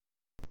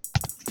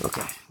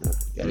Okay.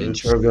 Got an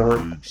intro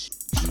going.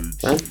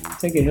 Huh?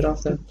 Take a hit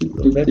off that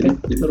little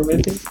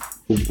vape.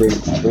 You bring the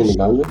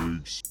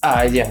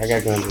ganja? Yeah, I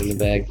got guns in the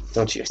bag.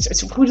 Don't you?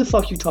 Who the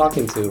fuck you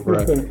talking to,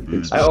 bro?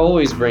 I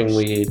always bring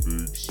weed.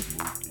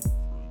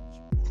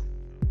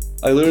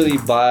 I literally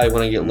buy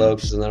when I get low,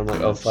 because then I'm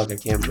like, oh fuck, I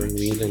can't bring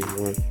weed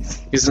anymore.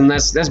 Because then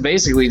that's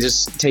basically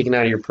just taking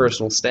out of your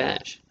personal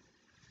stash.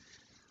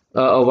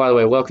 Oh, by the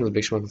way, welcome to the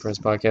Big Smoking Friends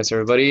podcast,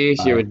 everybody.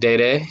 Here with Day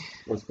Day.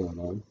 What's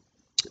going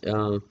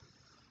on?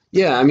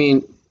 Yeah, I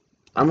mean,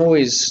 I'm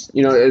always,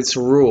 it's a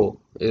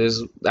rule. It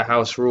is the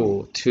house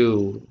rule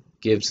to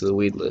give to the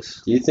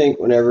weedless. Do you think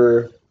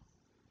whenever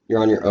you're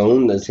on your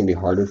own, that it's going to be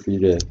harder for you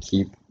to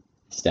keep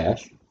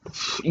stash?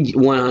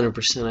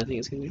 100%, I think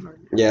it's going to be harder.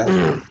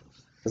 Yeah.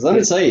 Because let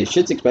me tell you,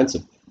 shit's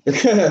expensive.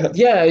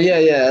 Yeah.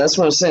 That's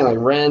what I'm saying. Like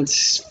rent,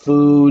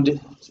 food,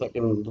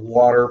 fucking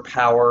water,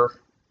 power.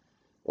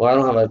 Well, I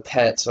don't have a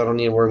pet, so I don't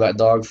need to worry about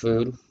dog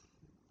food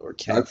or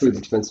cat Dog food's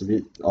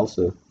expensive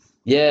also.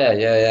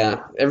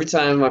 Yeah. Every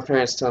time my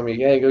parents tell me,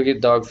 hey, go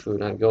get dog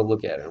food, and I go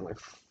look at it, I'm like,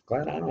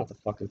 glad I don't have to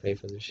fucking pay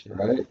for this shit.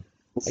 Right?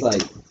 It's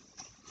like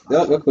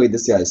luckily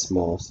this guy's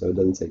small, so it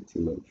doesn't take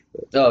too much.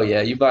 But oh,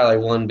 yeah, you buy like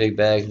one big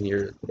bag and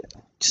you're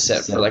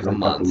set for like a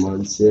month. Couple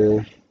months,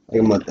 yeah. Like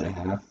a month and a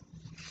half.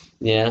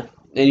 Yeah,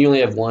 and you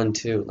only have one,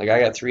 too. Like, I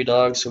got 3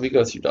 dogs, so we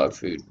go through dog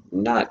food.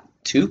 Not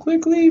too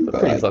quickly, but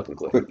pretty fucking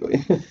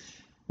quickly.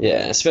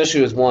 Yeah,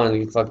 especially with one,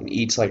 he fucking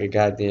eats like a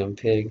goddamn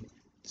pig.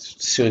 As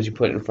soon as you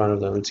put it in front of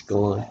them, it's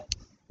gone.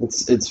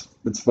 It's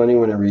funny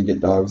whenever you get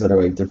dogs that are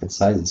like different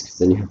sizes, because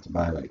then you have to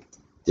buy like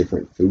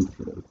different food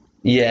for them.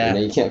 Yeah.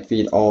 You can't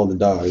feed all the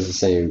dogs the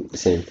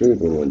same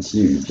food when one's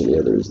huge and the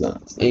other is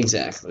not. So.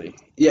 Exactly.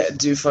 Yeah,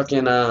 dude,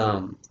 fucking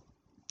I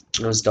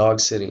was dog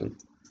sitting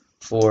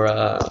for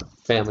a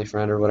family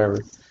friend or whatever.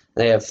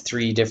 They have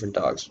 3 different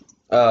dogs.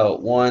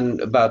 One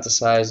about the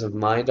size of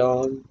my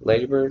dog,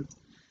 Ladybird.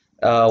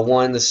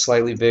 One that's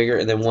slightly bigger,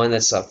 and then one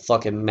that's a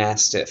fucking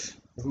mastiff.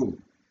 Ooh,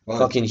 fun.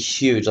 Fucking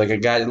huge. Like a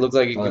guy that looked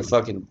like it could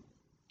fucking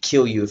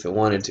kill you if it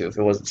wanted to, if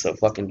it wasn't so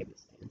fucking...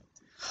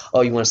 Oh,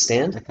 you want to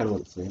stand? I kind of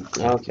want to stand.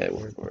 Okay,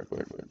 word.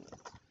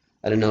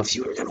 I don't know if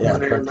you were going to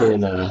want it or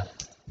fucking, not.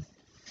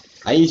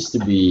 I used to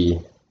be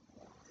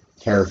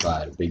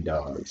terrified of big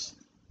dogs.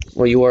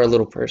 Well, you are a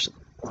little person.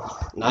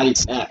 Not even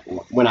that.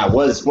 When I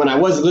was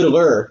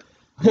littler,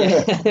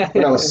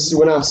 when I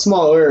was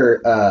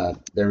smaller,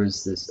 there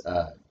was this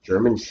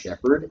German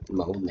Shepherd in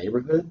my old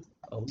neighborhood.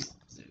 Oh,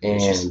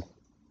 and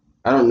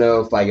I don't know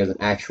if like it was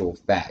an actual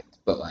fact,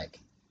 but like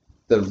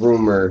the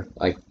rumor,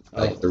 the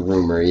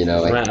rumor,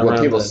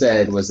 what people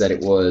said was that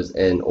it was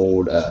an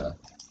old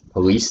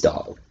police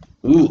dog.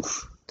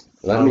 Oof.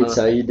 Let me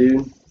tell you,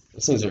 dude.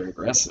 Those things are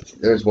aggressive.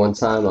 There was one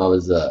time I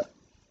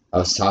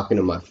was talking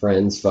to my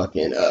friend's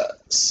fucking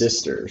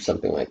sister or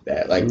something like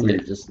that. Like we were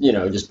just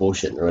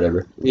bullshitting or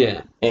whatever.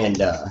 Yeah.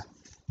 And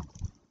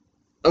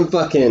I'm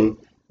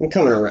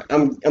coming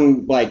around.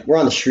 I'm like, we're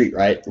on the street,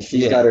 right? And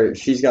she's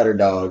got her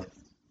dog,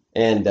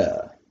 and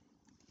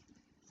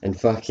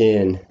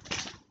fucking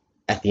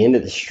at the end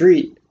of the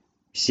street,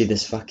 we see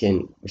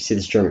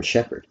this German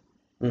Shepherd,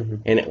 mm-hmm.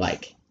 and it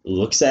like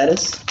looks at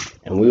us,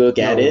 and we look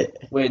at it.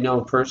 Wait,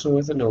 no person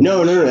with it?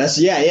 No. That's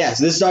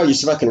So this dog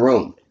just fucking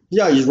roamed. This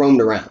dog just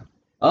roamed around.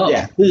 Oh.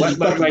 Yeah.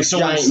 Like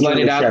someone just let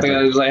it out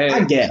there. Like, hey,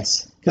 I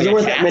guess because like there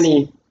weren't that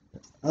many.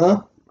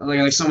 Huh?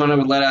 Like someone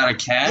would let out a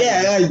cat?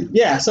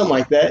 Yeah, something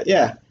like that.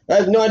 Yeah, I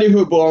have no idea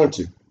who it belonged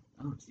to.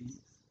 Oh, Jesus.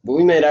 But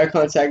we made eye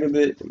contact with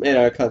it. It made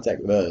eye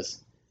contact with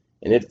us,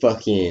 and it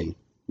fucking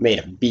made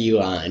a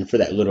beeline for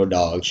that little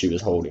dog she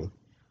was holding.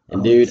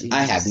 And dude, Jesus.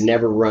 I have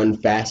never run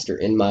faster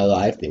in my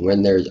life than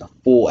when there's a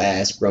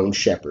full-ass grown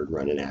shepherd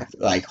running after.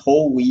 Like,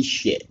 holy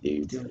shit,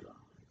 dude.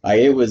 Like,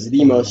 it was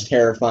the most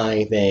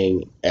terrifying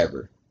thing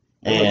ever.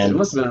 And it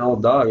must have been an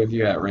old dog if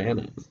you outran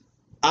it.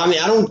 I mean,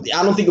 I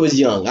don't think it was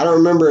young. I don't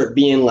remember it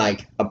being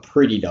like a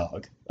pretty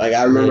dog. Like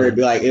I remember it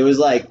be like it was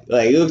like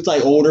it looked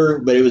like older,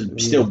 but it was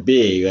still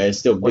big. Like, it's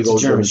still big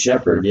old German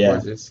Shepherd. Yeah.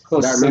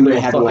 I remember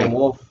having like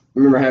wolf. I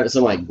remember having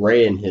some like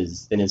gray in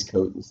his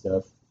coat and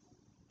stuff.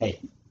 Hey,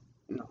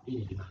 no,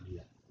 you did not do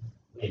that.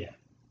 Lay down.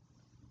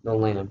 No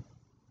lamb.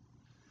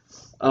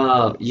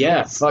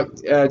 Yeah. Fuck.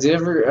 Did I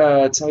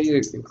ever tell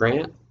you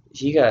Grant?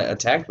 He got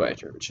attacked by a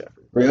German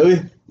Shepherd.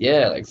 Really?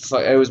 Yeah. Like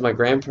fuck. It was my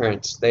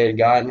grandparents. They had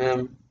gotten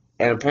him.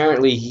 And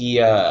apparently he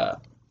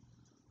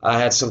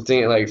had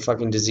something like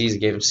fucking disease that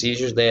gave him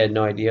seizures they had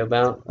no idea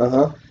about.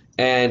 Uh-huh.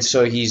 And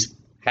so he's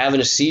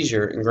having a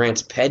seizure and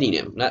Grant's petting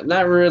him.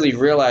 Not really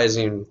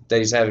realizing that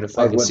he's having a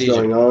fucking seizure.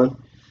 What's going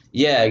on?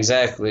 Yeah,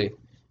 exactly.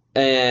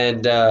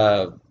 And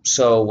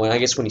so when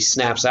he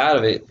snaps out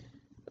of it,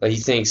 he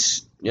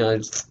thinks,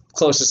 the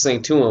closest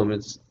thing to him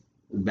is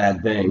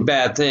bad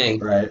thing.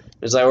 Right.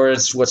 It's like, or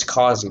it's what's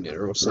causing it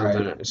or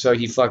something. Right. So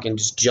he fucking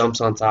just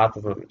jumps on top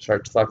of him and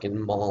starts fucking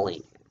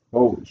mauling.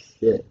 Holy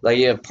shit. Like,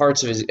 you have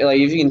parts of his... Like,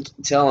 if you can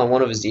tell on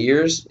one of his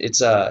ears, it's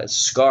a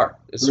scar.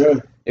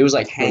 Really? It was,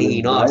 like,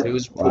 hanging off. It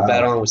was put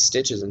back on with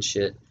stitches and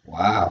shit.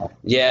 Wow.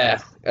 Yeah.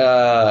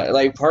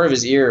 Like, part of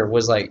his ear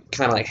was, like,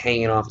 kind of, like,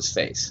 hanging off his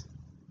face.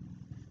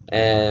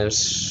 And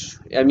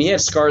I mean, he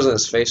had scars on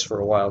his face for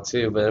a while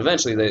too, but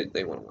eventually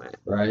they went away.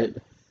 Right.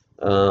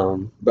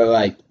 Um, But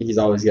like, he's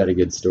always got a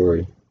good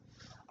story.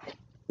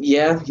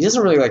 yeah, he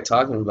doesn't really like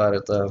talking about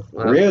it though.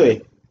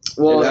 Really?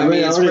 Well, I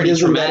mean, it's it pretty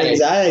gives him that traumatic.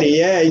 anxiety.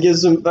 Yeah, it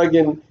gives him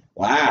fucking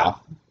wow.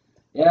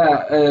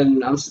 Yeah,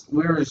 and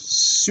we were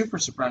super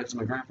surprised.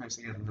 My grandparents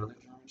got another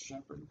German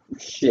Shepherd.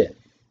 Shit.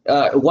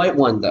 White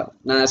one though.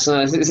 No, it's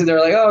not. They're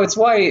like, oh, it's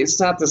white. It's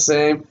not the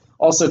same.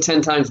 Also,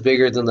 10 times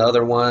bigger than the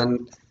other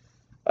one.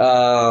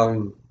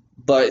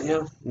 But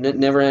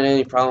never had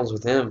any problems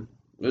with him.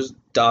 It was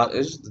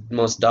the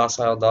most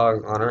docile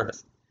dog on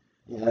earth.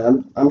 Yeah,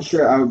 I'm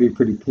sure I would be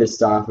pretty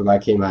pissed off if I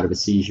came out of a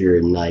seizure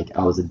and like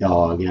I was a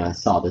dog and I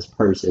saw this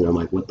person. I'm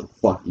like, what the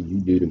fuck did you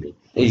do to me?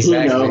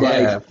 Exactly. You know,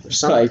 Yeah.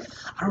 like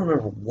I don't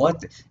remember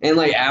what. And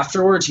like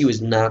afterwards, he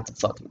was not the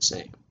fucking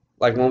same.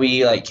 Like when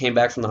we like came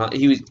back from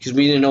he was because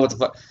we didn't know what the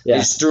fuck. Yeah. They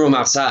just threw him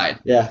outside.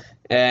 Yeah.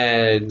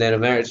 And then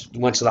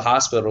went to the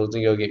hospital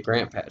to go get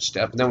Grant patched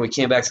up. And then we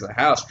came back to the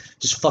house,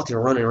 just fucking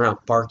running around,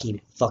 barking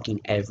at fucking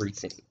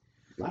everything.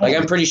 Like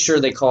I'm pretty sure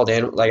they called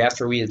like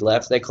after we had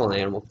left, they called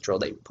animal control.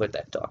 They put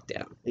that dog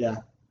down. Yeah.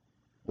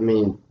 I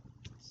mean.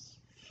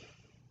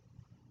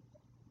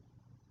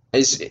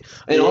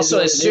 And also,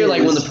 it's true.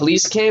 Like when the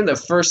police came, the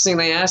first thing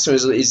they asked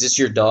was, "Is this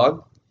your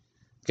dog?"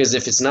 Because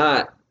if it's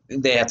not,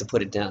 they have to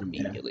put it down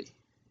immediately.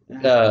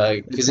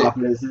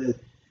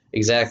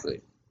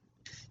 Exactly.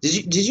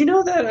 Did you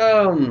know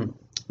that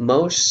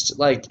most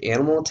like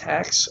animal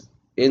attacks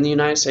in the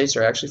United States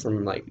are actually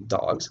from like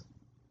dogs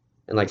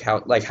and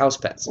like house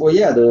pets? Well,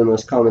 yeah, they're the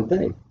most common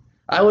thing.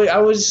 I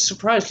was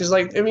surprised because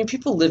like I mean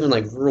people live in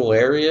like rural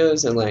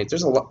areas and like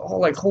there's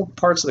whole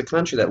parts of the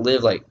country that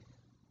live like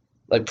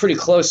pretty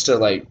close to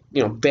like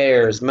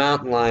bears,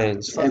 mountain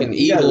lions, fucking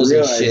eagles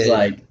and shit.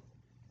 Like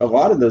a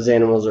lot of those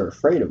animals are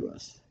afraid of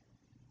us.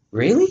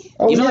 Really?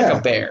 Oh, Even yeah. like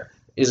a bear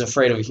is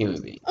afraid of a human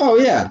being. Oh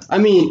yeah. I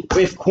mean,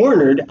 if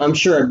cornered, I'm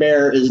sure a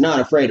bear is not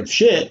afraid of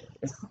shit.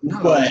 No,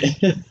 But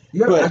dude,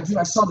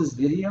 I saw this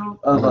video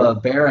of a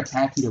bear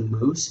attacking a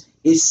moose.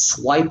 It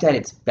swiped at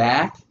its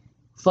back,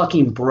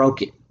 fucking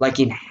broke it like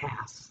in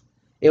half.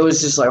 It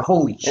was just like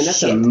holy shit. And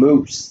that's a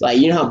moose. Like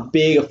you know how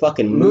big a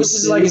fucking moose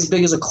is like as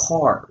big as a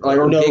car, like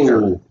or no,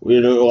 bigger.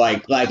 You know,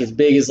 like as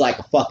big as like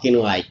a fucking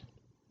like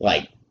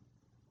a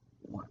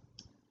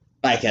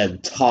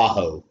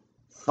Tahoe.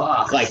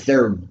 Fuck. Like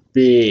they're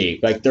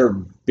big. Like they're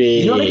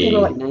big. You know they can go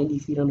like 90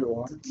 feet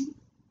underwater.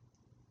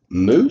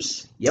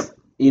 Moose? Yep.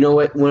 You know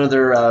what one of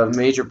their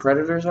major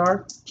predators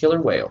are? Killer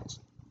whales.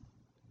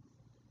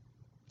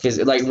 Because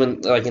like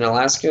when like in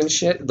Alaska and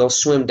shit, they'll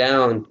swim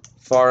down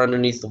far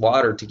underneath the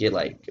water to get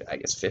like I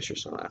guess fish or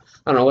something. I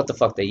don't know what the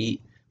fuck they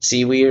eat.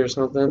 Seaweed or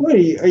something. What are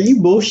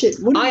you bullshit?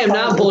 I am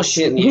not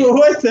bullshitting you.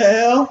 What the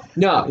hell?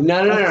 No.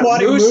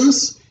 Aquatic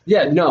moose?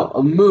 Yeah, no.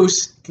 A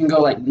moose can go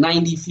like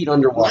 90 feet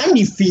underwater.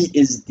 90 feet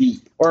is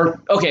deep.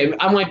 Or okay,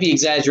 I might be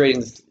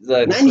exaggerating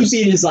the 90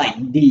 feet is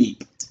like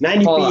deep.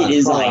 90 feet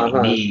is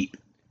like deep.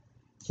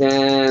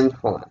 Hold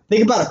on.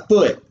 Think about a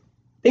foot.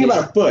 Think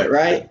about a foot,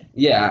 right?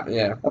 Yeah.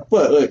 A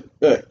foot.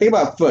 Look. Think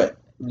about a foot.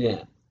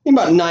 Yeah. Think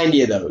about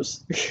 90 of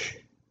those.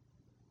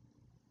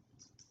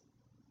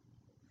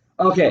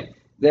 Okay.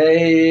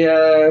 They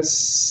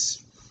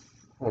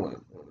hold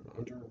on.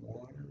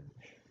 Underwater.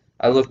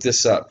 I looked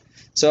this up.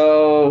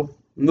 So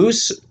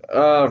moose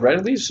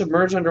readily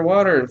submerge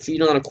underwater and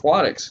feed on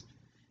aquatics.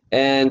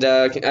 And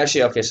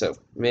actually, okay, so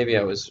maybe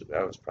I was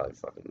probably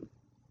fucking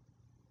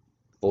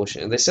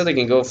bullshit. They said they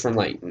can go from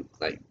like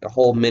a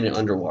whole minute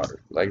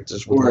underwater, like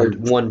just with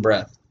one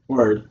breath.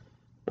 Word.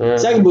 So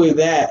I can believe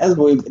that. That's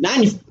believe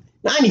 90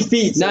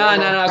 feet.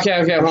 No.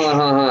 Okay. Hold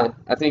on.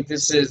 I think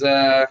this is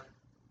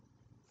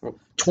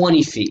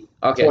 20 feet.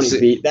 Okay, 20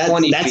 feet. That's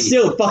 20 feet.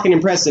 still fucking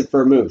impressive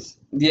for a moose.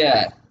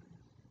 Yeah.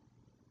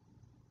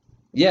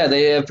 Yeah,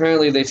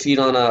 they feed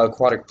on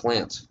aquatic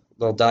plants.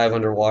 They'll dive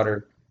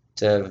underwater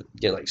to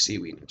get like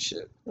seaweed and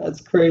shit.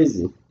 That's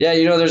crazy. Yeah,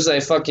 there's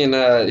a fucking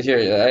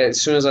as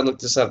soon as I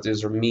looked this up,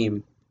 there's a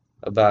meme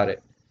about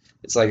it.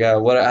 It's like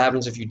what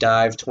happens if you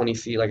dive 20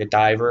 feet, like a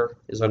diver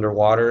is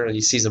underwater and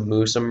he sees a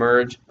moose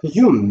emerge. Could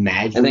you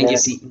imagine and then that?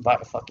 gets eaten by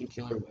a fucking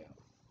killer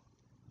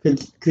whale.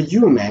 Could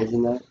you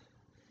imagine that?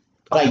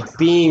 Like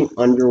being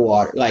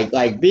underwater,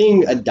 like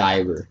being a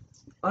diver.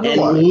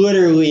 Underwater. And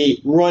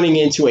literally running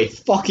into a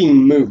fucking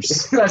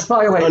moose. That's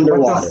probably like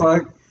underwater.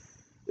 What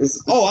the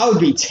fuck? I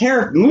would be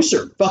terrified. Moose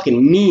are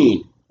fucking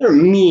mean. They're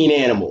mean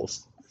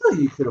animals. I feel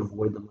like you could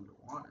avoid them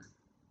underwater.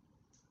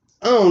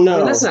 Oh no. I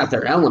mean, that's not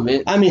their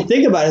element. I mean,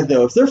 think about it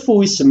though. If they're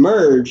fully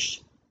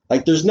submerged,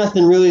 like there's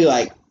nothing really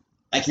like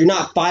you're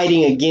not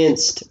fighting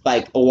against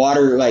like the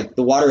water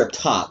up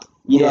top.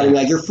 You know what I mean?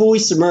 Like you're fully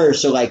submerged,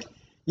 so like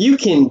you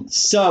can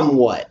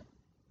somewhat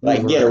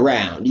like get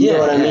around. You know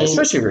what I mean?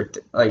 Especially if you're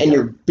like and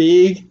you're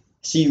big,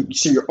 so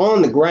you're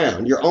on the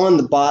ground. You're on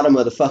the bottom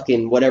of the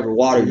fucking whatever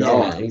water you're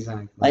on. Yeah,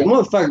 exactly. Like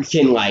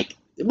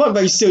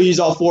motherfucker still use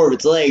all four of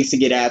its legs to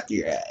get after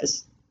your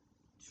ass.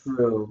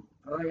 True.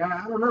 Like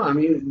I don't know. I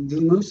mean,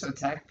 do moose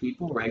attack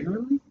people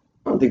regularly?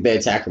 I don't think they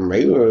attack them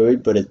regularly,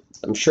 but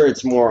I'm sure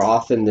it's more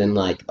often than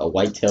like a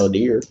white-tailed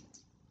deer.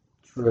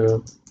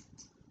 True.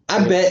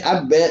 I bet. I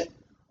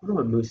wonder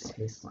what moose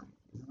tastes like.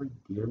 Is it like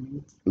deer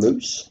meat?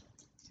 Moose.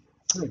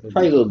 Like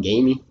Probably a little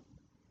gamey.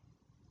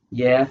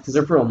 Yeah, because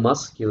they're real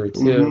muscular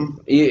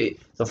too.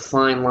 It's a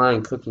fine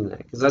line cooking that.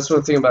 Because that's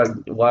one thing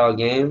about wild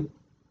game.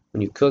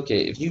 When you cook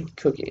it, if you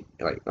cook it,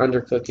 like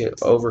undercook it,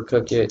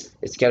 overcook it,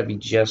 it's got to be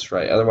just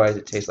right. Otherwise,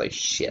 it tastes like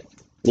shit.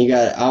 You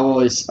got.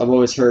 I've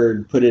always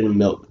heard put it in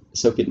milk,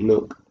 soak it in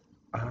milk.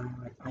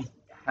 I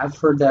have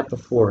heard that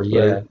before.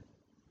 Yeah.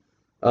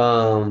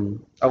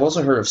 I've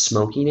also heard of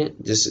smoking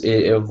it. Just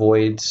it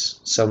avoids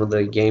some of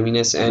the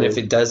gaminess, and if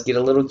it does get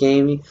a little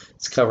gamey,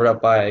 it's covered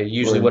up by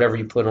usually whatever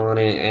you put on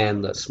it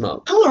and the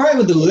smoke. I'm alright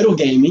with the little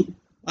gamey.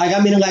 Like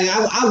I mean, like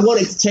I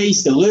want it to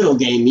taste a little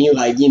gamey.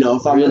 Like you know,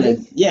 if I'm Really?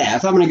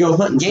 gonna go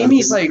hunting.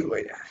 Gamey's something. like,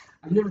 wait,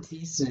 I've never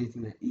tasted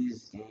anything that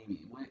is gamey.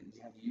 What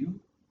have you?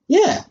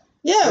 Yeah,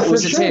 for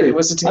What's it sure. taste?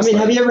 What's it taste I mean,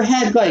 like? have you ever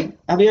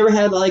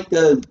had like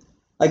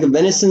a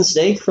venison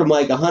steak from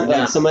like a hunt No.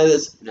 like somebody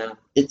that's No.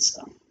 it's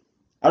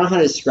I don't know how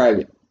to describe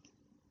it.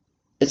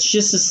 It's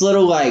just this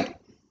little like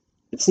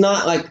it's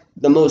not like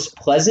the most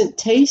pleasant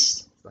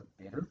taste. Like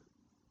bitter?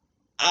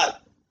 I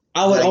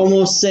would Like-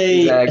 almost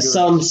say like-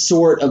 some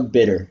sort of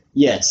bitter.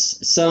 Yes,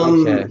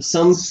 some Okay.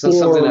 some So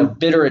form. something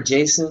bitter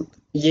adjacent.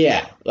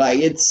 Yeah, like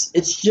it's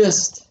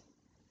just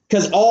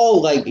because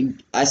all like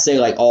I say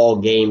like all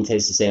game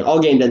tastes the same. All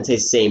game doesn't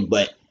taste the same,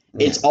 but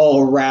it's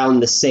all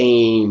around the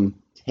same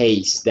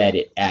taste that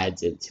it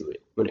adds into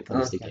it when it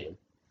comes to Okay. game.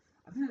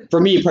 I've had, For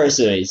me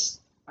personally,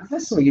 I've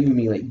had someone giving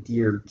me like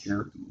deer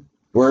jerky.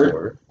 word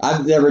before.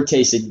 I've never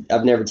tasted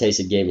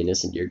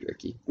gaminess in deer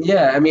jerky.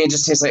 Yeah, I mean, it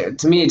just tastes like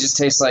to me. It just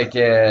tastes like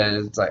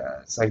it's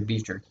like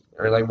beef jerky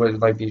or like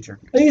beef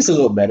jerky. I think it's a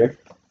little better.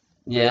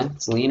 Yeah,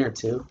 it's leaner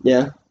too.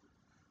 Yeah,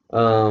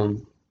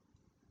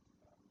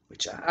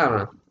 Which I don't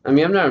know. I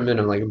mean, I've never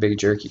been like a big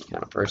jerky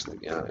kind of person, to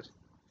be honest.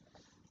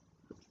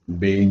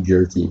 big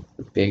jerky,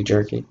 Big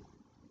jerky.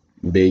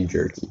 big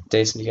jerky,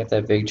 Jason, you got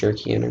that big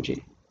jerky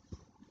energy.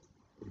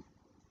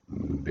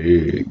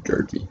 big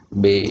jerky.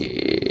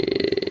 Big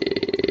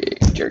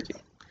jerky.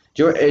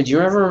 Do you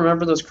ever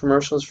remember those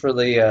commercials for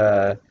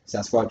the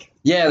Sasquatch.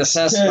 yeah, the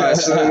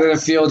Sasquatch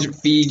the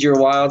feed your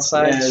wild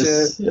side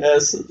shit?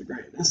 yes, it's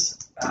greatness.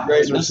 Oh,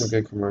 those were some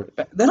good commercials.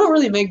 They don't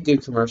really make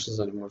good commercials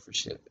anymore for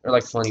shit, or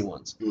like funny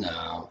ones.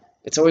 No,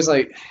 It's always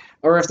like,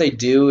 or if they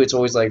do, it's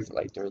always like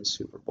during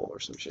Super Bowl or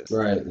some shit.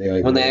 right? They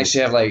like When they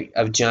actually have like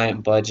a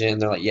giant budget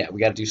and they're like, yeah,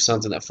 we got to do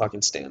something that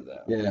fucking stands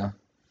out. yeah.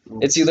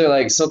 It's either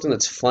like something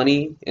that's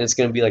funny and it's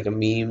gonna be like a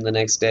meme the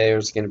next day, or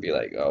it's gonna be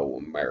like, oh,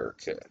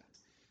 America,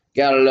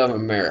 gotta love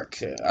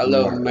America. I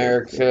love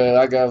America.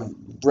 I got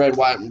red,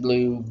 white, and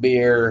blue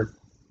beer,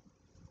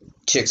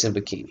 chicks in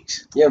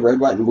bikinis. Yeah, red,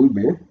 white, and blue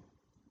beer.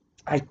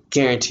 I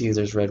guarantee you,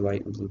 there's red,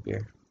 white, and blue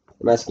beer.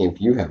 I'm asking if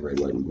you have red,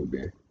 white, and blue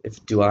beer.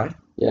 Do I?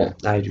 Yeah.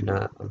 I do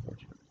not,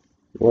 unfortunately.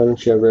 Why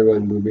don't you have red, white,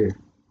 and blue beer?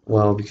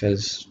 Well,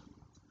 because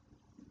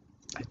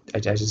I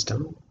just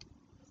don't.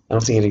 I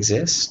don't think it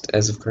exists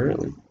as of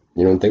currently.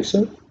 You don't think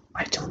so?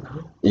 I don't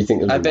know. You think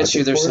there's I a bet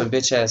you market there's for some it?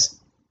 bitch ass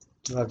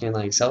fucking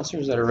like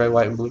seltzers that are red,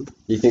 white, and blue.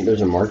 You think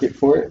there's a market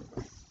for it?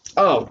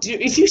 Oh,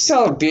 dude, if you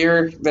sell a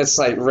beer that's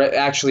like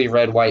actually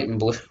red, white, and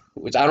blue,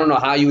 which I don't know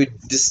how you would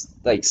just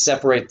like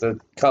separate the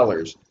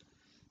colors,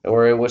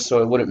 or it was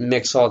so it wouldn't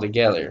mix all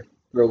together.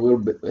 Throw a little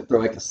bit,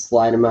 throw like a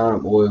slight amount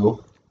of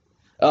oil.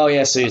 Oh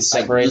yeah, so you'd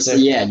separate just, it.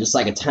 Yeah, just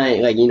like a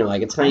tiny, like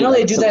like a I tiny. know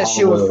like they do some that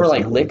shit olive oil for or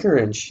like something. liquor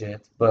and shit,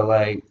 but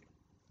like,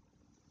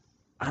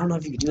 I don't know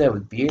if you could do that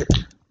with beer.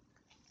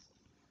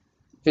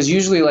 Because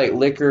usually like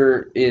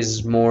liquor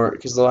is more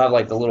because they'll have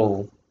like the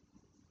little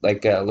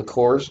like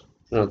liqueurs,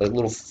 the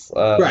little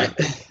Right,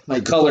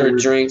 like the colored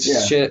flavored- drinks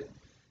yeah. shit.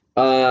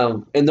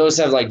 And those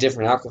have like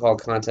different alcohol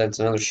contents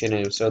and other shit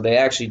in them, so they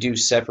actually do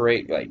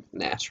separate like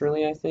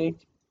naturally, I think.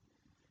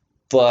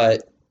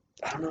 But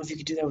I don't know if you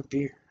could do that with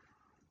beer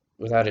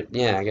without it.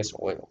 Yeah, I guess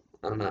oil.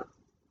 I don't know.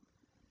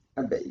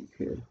 I bet you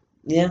could.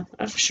 Yeah,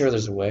 I'm sure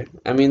there's a way.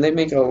 I mean, they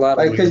make a lot of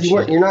Like, weird because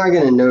shit. you're not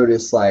gonna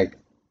notice like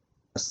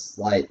a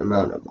slight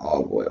amount of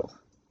olive oil.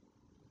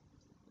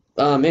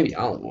 Maybe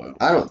olive oil.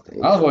 I don't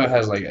think. Olive oil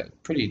has like a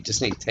pretty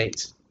distinct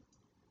taste.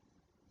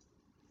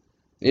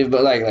 Yeah,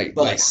 but like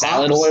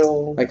salad hops?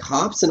 oil. Like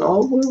hops and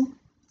olive oil.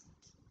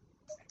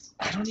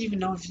 I don't even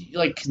know if you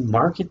like can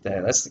market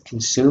that. That's the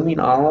consuming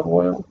olive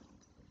oil.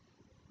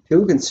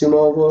 People consume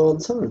olive oil all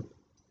the time.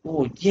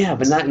 Oh yeah,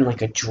 but not in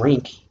like a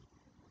drink.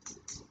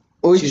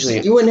 Well, It's usually-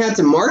 you wouldn't have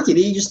to market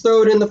it. You just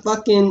throw it in the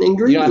fucking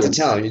ingredients. You don't have to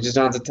tell them. You just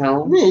don't have to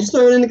tell them. Yeah, you just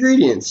throw it in the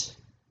ingredients.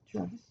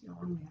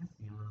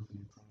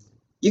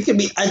 You could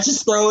be. I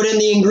just throw it in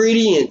the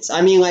ingredients.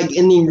 I mean, like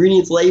in the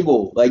ingredients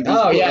label. Like. just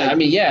Oh put, yeah, like- I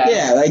mean yeah.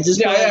 Yeah, like just.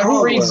 Yeah, put yeah, who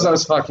olive reads oil.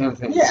 those fucking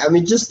things? Yeah, I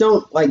mean, just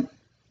don't like.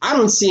 I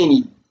don't see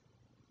any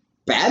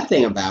bad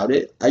thing about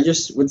it. I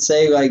just would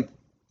say like.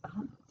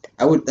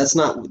 I would.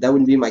 That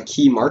wouldn't be my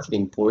key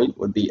marketing point.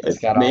 Would be It's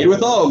got made olive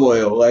with oil. olive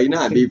oil. Like,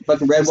 nah, it'd be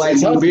fucking red, white, and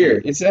It's blue healthy.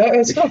 beer.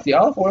 It's healthy.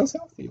 Olive oil is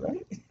healthy,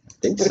 right? I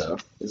think so.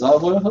 Is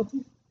olive oil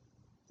healthy?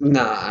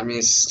 Nah, I mean,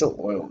 it's still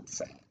oil and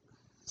fat.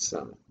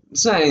 So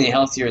it's not any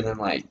healthier than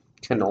like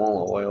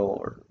canola oil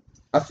or.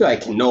 I feel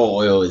like canola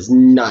oil is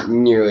not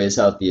nearly as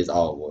healthy as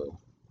olive oil.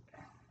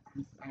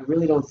 I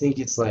really don't think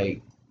it's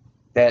like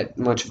that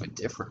much of a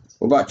difference.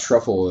 What about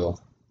truffle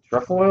oil?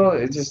 Truffle oil,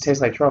 it just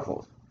tastes like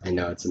truffles. I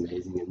know, it's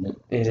amazing, isn't it?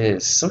 It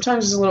is.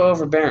 Sometimes it's a little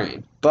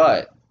overbearing,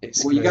 but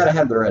it's Well, you good. gotta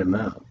have the right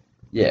amount.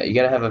 Yeah, you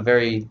gotta have a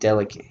very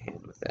delicate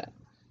hand with that.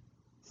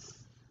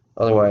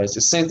 Otherwise, it's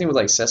the same thing with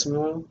like sesame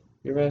oil.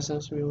 You ever had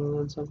sesame oil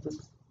on something?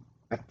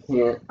 I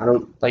can't. I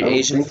don't. Like I don't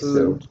Asian think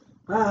food?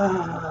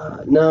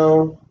 So.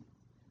 No.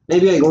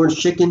 Maybe like orange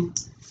chicken.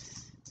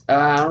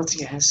 I don't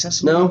think it has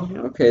sesame No.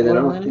 Okay, then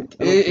I oil don't in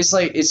think. it. It's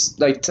like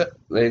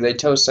they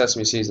toast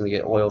sesame seeds and they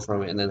get oil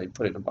from it, and then they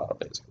put it in a bottle,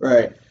 basically.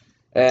 Right.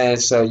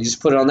 And so you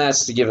just put it on that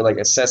to give it like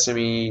a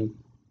sesame,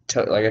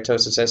 like a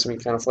toasted sesame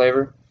kind of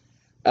flavor.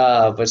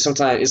 But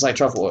sometimes it's like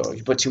truffle oil.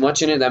 You put too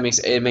much in it,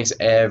 it makes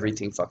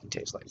everything fucking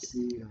taste like it.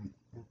 See,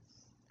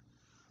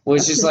 Well,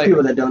 that's it's just for like,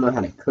 people that don't know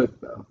how to cook,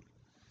 though.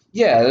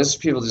 yeah, there's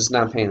people just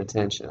not paying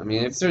attention. I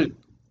mean,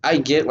 I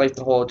get like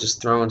the whole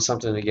just throwing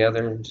something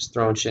together and just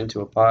throwing shit into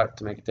a pot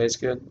to make it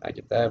taste good. I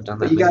get that. I've done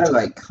that. But you many gotta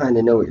times. like kind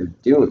of know what you're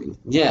doing.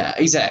 Yeah,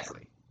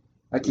 exactly.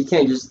 Like you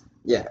can't just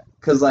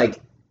because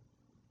like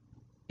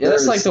Yeah,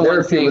 that's like the there one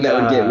are people thing. that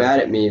would get mad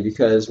at me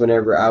because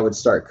whenever I would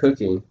start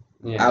cooking,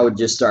 Yeah. I would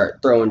just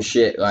start throwing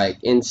shit like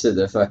into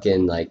the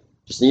fucking like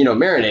just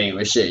marinating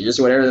with shit,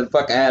 just whatever the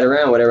fuck I had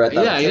around, whatever I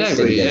thought. Yeah, tasted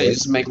exactly. Yeah, good. you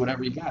just make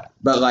whatever you got.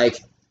 But like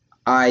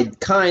I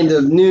kind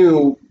of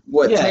knew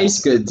what Yeah.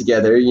 tastes good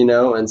together,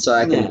 and so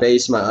I can Yeah.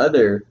 base my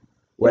other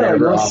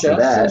whatever most off of chefs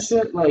that. and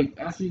shit, like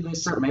after they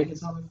start making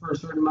something for a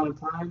certain amount of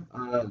time,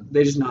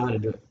 they just know how to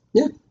do it.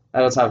 Yeah.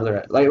 At the top of their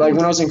head. Like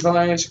when I was in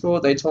culinary school,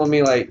 they told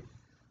me like,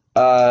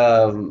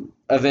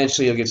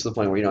 eventually you'll get to the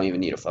point where you don't even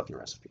need a fucking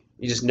recipe.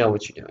 You just know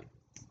what you're doing,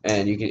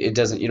 and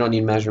you don't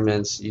need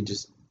measurements. You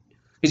just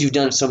because you've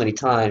done it so many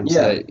times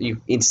Yeah. that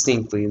you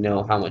instinctively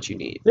know how much you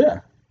need.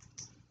 Yeah.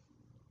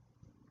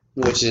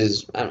 Which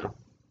is I don't know.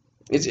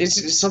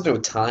 It's something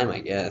with time, I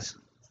guess.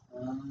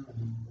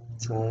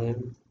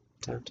 Time.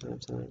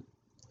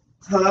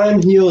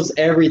 Time heals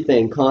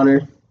everything,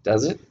 Connor,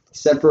 Does it?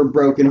 except for a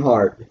broken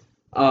heart.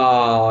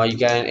 Oh, you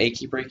got an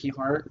achy breaky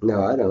heart?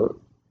 No, I don't.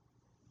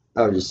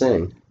 I was just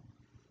saying.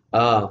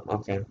 Oh,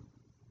 okay.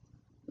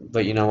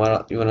 But you know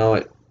what? You know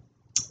what?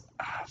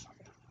 Fuck,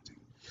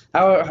 I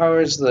don't know, dude. How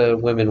is the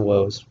women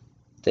woes,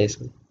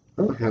 Jason?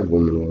 I don't have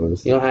women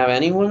woes. You don't have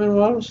any women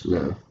woes?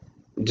 No,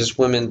 Just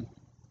women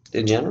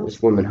in general?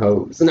 just women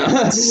hoes. No,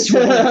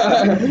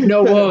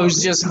 No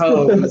woes, just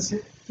hoes.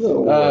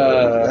 No,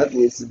 that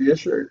needs to be a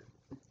shirt.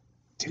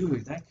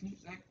 Dude, that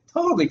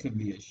totally could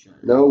be a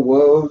shirt. No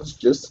woes,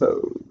 just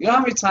hoes. You know how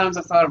many times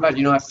I thought about,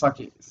 I fuck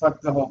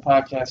the whole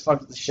podcast,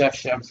 fuck the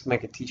chef, just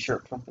make a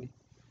t-shirt company.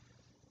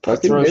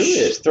 Fucking do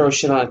it. Throw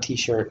shit on a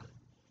t-shirt.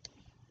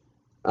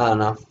 I don't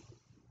know.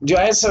 Dude,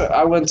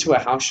 I went to a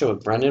house show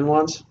with Brendan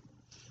once.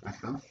 A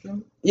house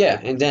show? Yeah,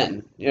 in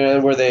Denton.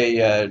 Where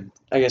they,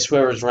 I guess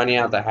whoever's renting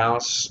out the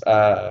house,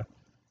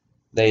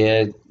 they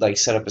had like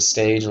set up a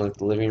stage in like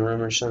the living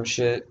room or some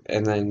shit,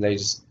 and then they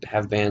just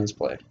have bands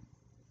play.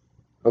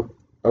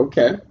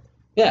 Okay.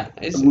 Yeah,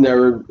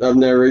 I've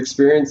never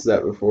experienced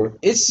that before.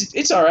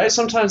 it's all right.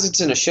 Sometimes it's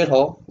in a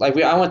shithole. Like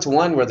I went to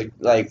one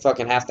where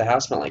fucking half the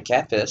house smelled like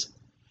cat piss.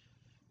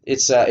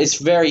 It's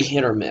very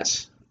hit or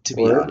miss, to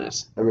be Word?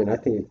 honest. I mean,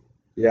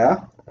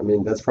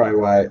 that's probably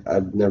why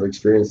I've never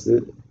experienced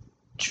it.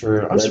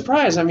 True. I'm But-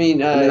 surprised. I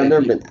mean, I've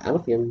never been. I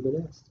don't think I've ever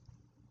been asked.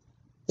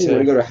 Hey, you To-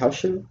 want to go to a house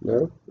show?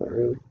 No, not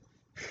really.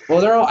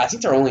 well, I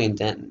think they're only in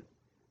Denton.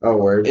 Oh,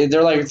 word.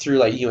 They're like through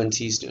like UNT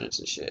students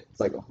and shit.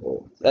 It's like a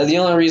whole. The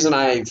only reason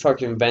I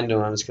fucking been to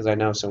them is because I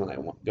know someone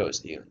that goes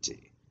to UNT.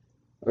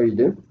 Oh, you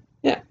do?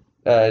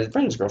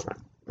 Brendan's girlfriend.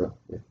 Oh,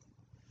 yeah.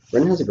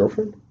 Brendan has a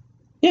girlfriend?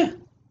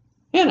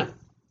 Hannah.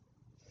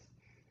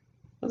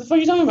 What the fuck are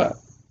you talking about?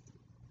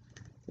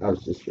 I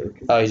was just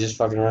joking. Oh, you just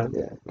fucking around?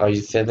 Yeah. Oh,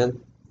 you fibbing?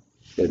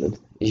 Fibbing.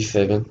 You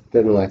fibbing?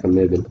 Fibbing like a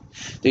mibbin.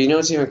 Do you know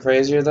what's even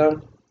crazier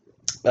though?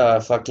 I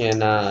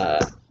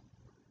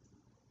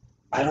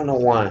don't know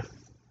why,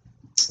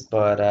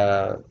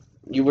 but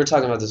you were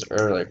talking about this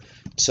earlier.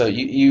 So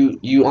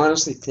you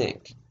honestly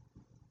think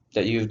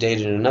that you've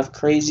dated enough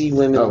crazy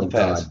women in Oh, the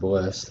past God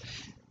bless.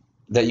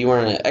 that you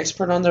weren't an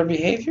expert on their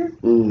behavior?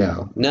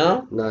 No,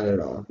 No? not at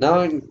all.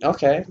 No?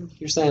 Okay.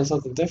 You're saying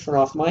something different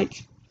off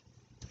mic?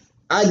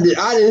 I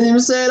didn't even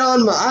say it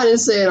on I didn't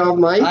say it off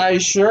mic. Are you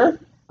sure?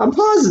 I'm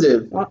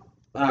positive.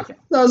 Okay.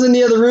 I was in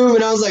the other room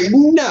and I was like,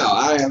 no,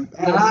 I am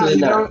absolutely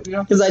not.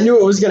 Because I knew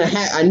it was gonna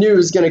I knew it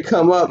was gonna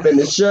come up in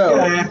the show,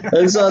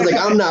 and so I was like,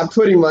 I'm not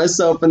putting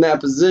myself in that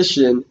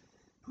position.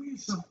 Put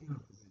yourself in a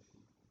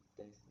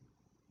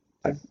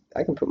position.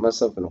 I can put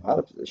myself in a lot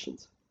of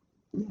positions.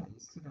 Yeah,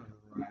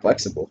 I'm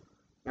flexible.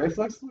 Very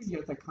flexible? You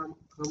got that Kama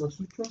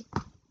Sutra?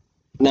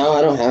 No,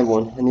 I don't have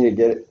one. I need to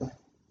get it. Oh,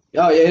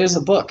 yeah, it is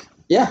a book.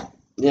 Yeah.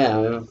 Yeah,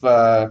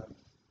 of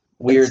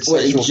weird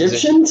What, sexual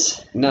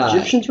Egyptians? Nah,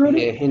 Egyptians wrote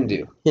it?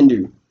 Hindu.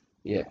 Hindu.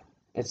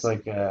 It's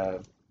like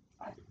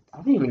I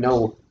don't even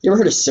know. You ever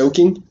heard of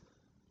soaking?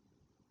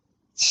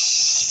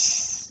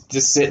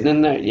 Just sitting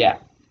in there? Yeah.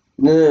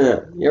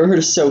 No. You ever heard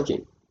of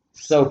soaking?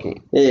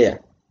 Soaking. Yeah.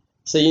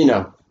 So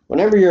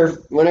whenever you're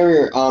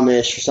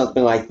Amish or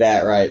something like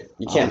that, right?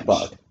 You can't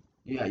Amish. fuck.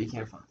 Yeah, you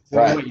can't fuck. So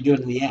Right. what you do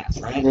it in the ass,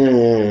 right?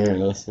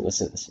 No.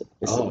 Listen.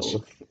 Oh.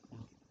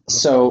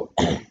 So,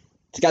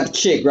 it's got the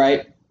chick,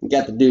 right? You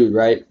got the dude,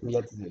 right?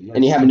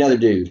 And you have another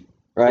dude,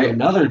 right?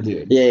 Another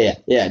dude.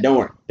 Yeah. Don't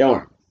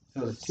worry.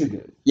 So there's two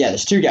dudes. Yeah,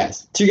 there's two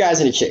guys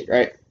and a chick,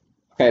 right?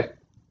 Okay.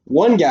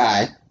 One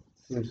guy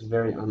Seems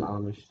very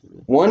un-Amish to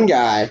me. One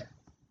guy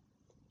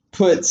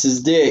puts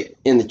his dick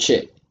in the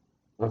chick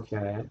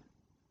Okay.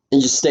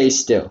 and just stays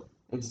still.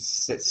 And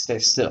just stay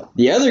still.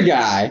 The other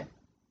guy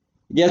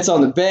gets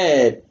on the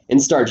bed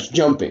and starts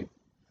jumping.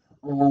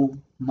 Oh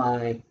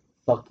my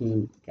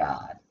fucking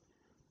god.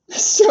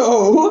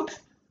 So,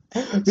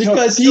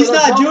 because he's so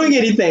not they're doing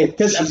anything,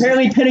 because She's-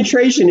 apparently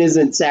penetration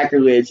isn't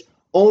sacrilege,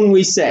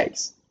 only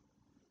sex.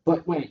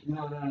 But wait,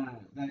 no.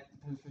 That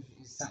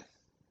is sex.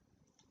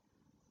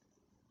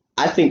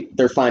 I think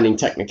they're finding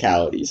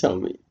technicalities,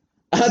 homie.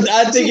 I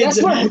think See, it's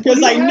that's what- because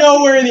what like do you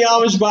nowhere in the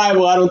Amish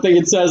Bible, I don't think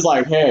it says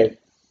like, hey,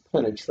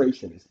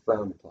 penetration is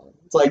frowned upon.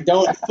 It's like,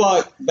 don't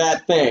fuck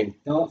that thing.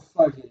 Don't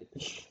fuck it.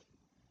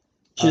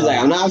 She's like,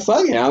 I'm not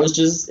fucking. I was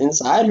just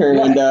inside her,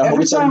 and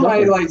every homie started time I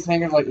jumping. like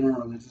think of like in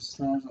religious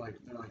terms, like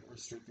they're like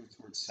restricted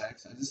towards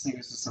sex. I just think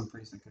it's just some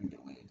priest that couldn't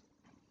get laid,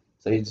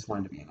 so he just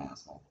wanted to be an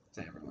asshole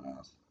to everyone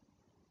else.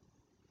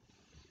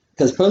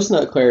 Because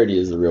post-nut clarity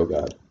is the real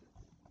god.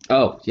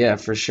 Oh yeah,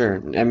 for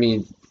sure. I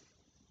mean,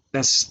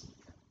 that's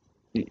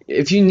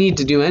if you need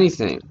to do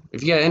anything,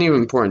 if you got any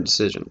important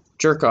decision,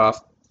 jerk off,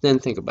 then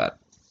think about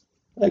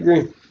it. I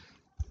agree.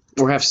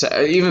 Or have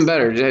even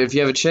better, if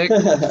you have a chick,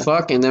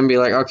 fuck, and then be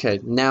like, okay,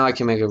 now I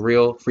can make a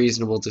real,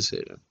 reasonable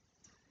decision.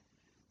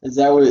 Is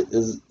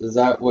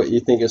that what you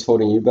think is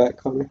holding you back,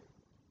 Connor?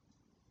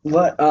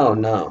 What? Oh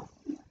no,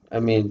 I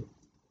mean,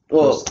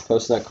 well,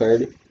 Post-nut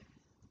clarity.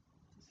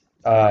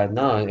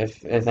 no.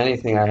 If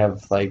anything, I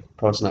have like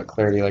post-nut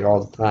clarity like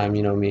all the time.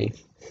 You know me,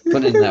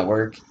 putting in that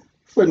work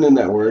Putting in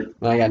that work.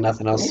 when I got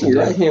nothing else to Your do.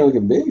 right hand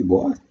looking big,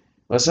 boy.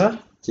 What's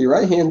up? So your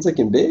right hand's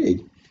looking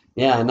big.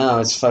 Yeah, I know.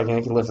 It's fucking.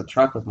 I can lift a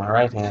truck with my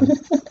right hand.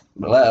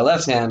 But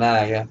left hand,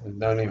 I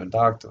don't even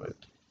talk to it.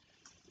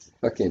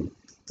 Fucking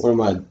one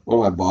of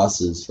my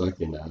bosses.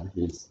 Fucking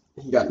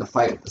he got in a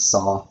fight with the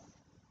saw.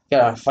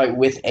 Got to fight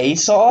with a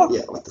saw.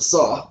 Yeah, with the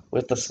saw.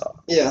 With the saw.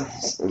 Yeah.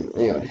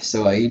 Anyway,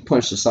 so he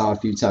punched the saw a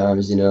few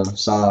times.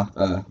 Saw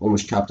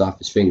almost chopped off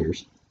his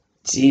fingers,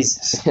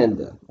 Jesus. and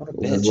What a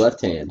with his bitch.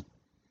 left hand.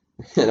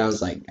 And I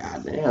was like,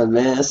 God damn,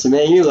 man. I said,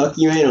 man, you're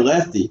lucky you ain't a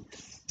lefty.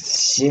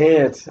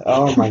 Shit.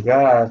 Oh my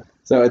god.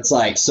 So it's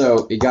like,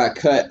 it got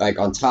cut like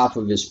on top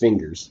of his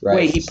fingers, right?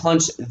 Wait, he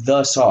punched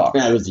the saw.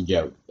 That was a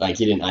joke. Like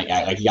he didn't like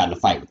he got in a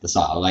fight with the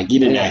saw. Like he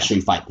didn't Yeah.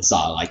 actually fight the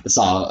saw. Like the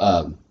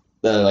saw,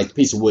 the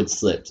piece of wood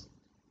slipped.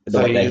 The So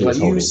one he that was he was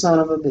like, you holding. son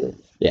of a bitch.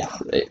 Yeah,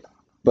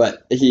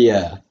 but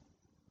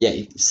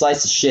he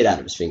sliced the shit out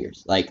of his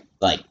fingers, like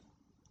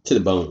to the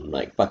bone,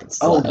 like fucking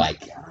Oh,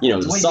 like God.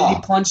 the Wait, saw. did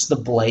he punch the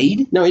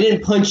blade? No, he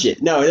didn't punch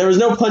it. No, there was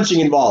no punching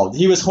involved.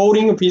 He was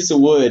holding a piece of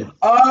wood.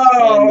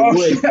 Oh, And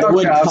the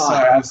wood I'm caught.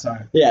 sorry. I'm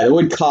sorry. Yeah, the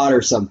wood caught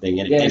or something,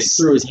 and it Yes.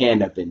 threw his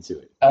hand up into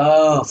it.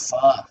 Oh,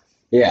 fuck.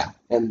 Yeah,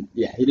 and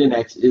yeah, he didn't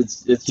actually.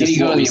 It's Did just he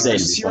go what to the we say to be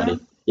emergency funny.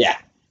 room? Yeah,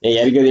 he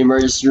had to go to the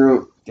emergency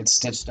room, Get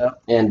stitched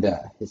up. and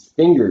his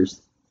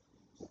fingers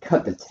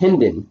cut the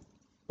tendon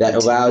that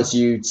allows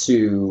you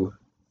to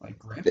Like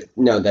grip.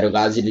 that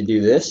allows you to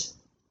do this.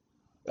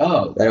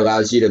 Oh. That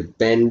allows you to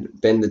bend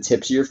the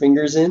tips of your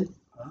fingers in.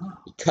 Oh.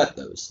 He cut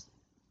those.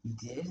 He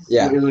did?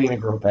 Yeah. Is it really gonna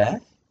grow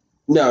back?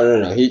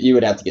 No. He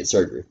would have to get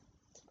surgery.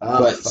 Oh,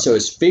 But fuck. so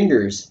his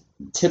fingers,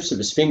 tips of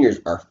his fingers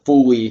are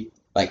fully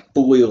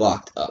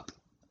locked up.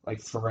 Like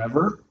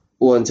forever?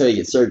 Well, until you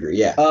get surgery,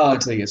 yeah. Oh,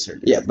 until you get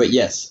surgery. Yeah, but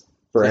yes,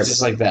 forever. It's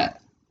just like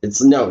that.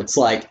 It's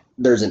like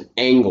there's an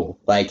angle.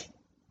 Like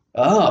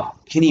Oh.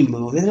 Can he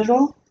move it at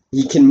all?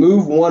 he can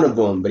move one of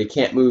them, but he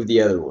can't move the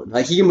other one.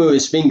 Like he can move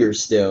his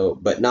fingers still,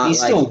 but not He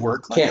like still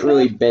work like can't that?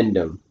 really bend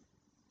them.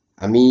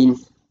 I mean,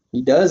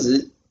 he does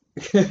it.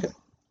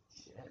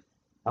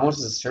 How much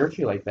does a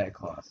surgery like that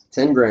cost?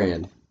 10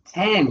 grand.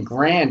 10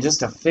 grand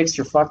just to fix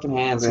your fucking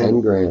hands, man.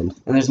 10 grand.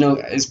 And there's no,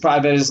 it's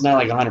probably, it's not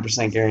like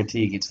 100% guarantee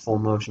he gets full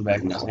motion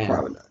back in No, his hand.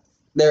 probably not.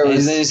 There And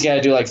was then he's got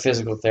to do like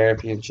physical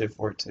therapy and shit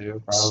for it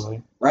too,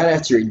 probably. right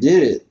after he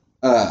did it.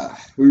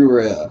 We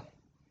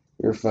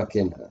were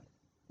fucking,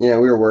 we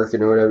were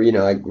working or whatever.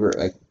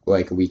 We're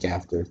like a week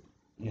after,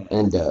 Yeah.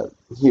 and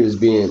he was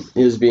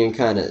being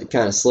kind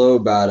of slow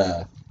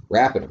about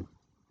wrapping them.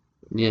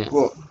 Yeah.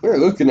 Well, we were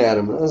looking at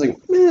him, and I was like,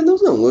 man,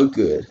 those don't look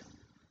good.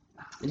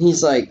 And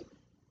he's like, what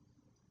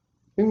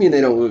do you mean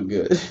they don't look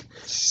good? I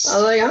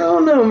was like, I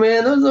don't know,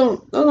 man. Those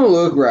don't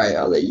look right.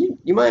 I was like,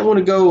 you might want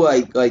to go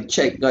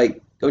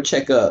go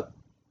check up.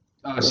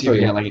 Oh, so you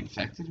got like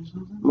infected or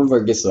something?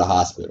 Motherfucker gets to the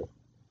hospital.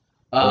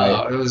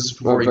 Oh, it was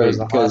before he goes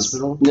to the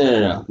hospital?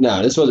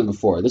 No. This wasn't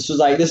before. This was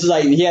like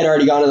he had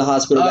already gone to the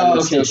hospital, got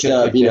him stitched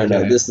up. No,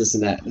 this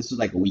and that. This was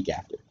like a week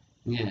after.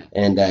 Yeah.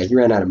 And he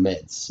ran out of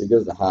meds, so he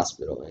goes to the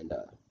hospital, and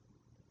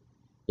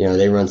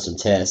they run some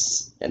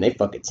tests, and they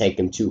fucking take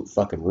him to a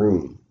fucking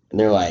room, and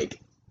they're like,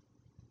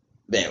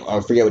 I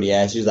forget what he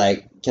asked. He was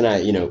like, "Can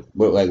I,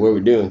 what we're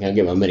doing? Can I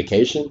get my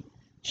medication?"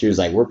 She was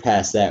like, "We're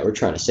past that. We're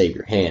trying to save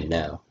your hand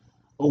now."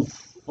 Oh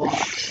fuck!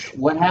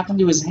 What happened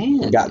to his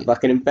hand? Got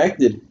fucking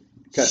infected.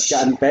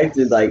 Got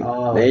infected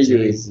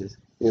majorly. Jesus.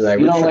 He's like,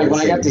 when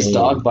I got this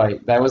dog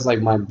bite, that was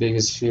like my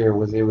biggest fear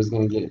was it was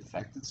gonna get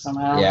infected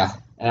somehow. Yeah.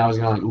 And I was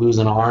gonna like lose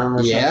an arm or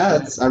something. Yeah,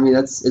 it's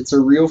a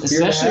real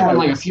fear. Especially when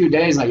like a few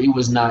days like it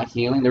was not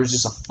healing. There was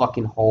just a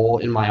fucking hole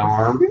in my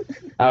arm.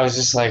 I was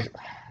just like,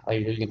 are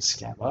you gonna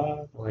scab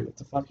up? Like, what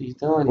the fuck are you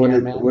doing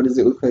here, man? What does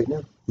it look like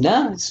now?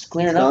 No, it's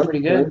clearing up pretty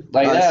good.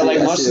 Like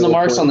most of the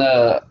marks on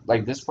the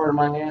this part of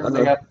my hand,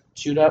 they got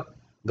chewed up,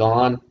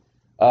 gone.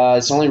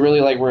 It's only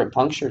really like where it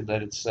punctured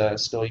that it's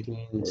still you can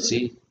even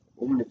see.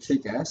 I want to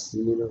chick asked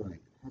you,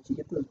 how'd you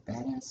get those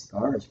badass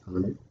scars,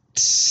 Connor?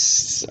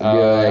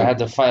 I had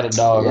to fight a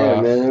dog. Yeah,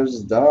 man, there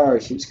was a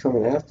dog. She was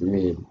coming after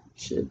me, and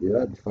shit, dude,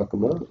 I had to fuck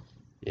him up.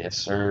 Yes,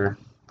 sir.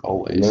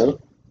 Always. You know?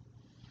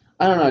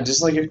 I don't know.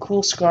 Just like a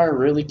cool scar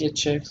really get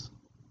chicks.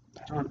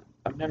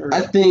 I've never.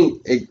 I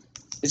think it.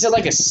 Is it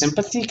like a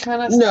sympathy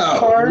kind of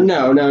card?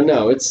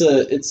 No. It's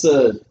a.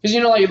 Because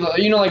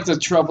like the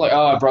trope, like,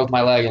 oh, I broke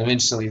my leg, and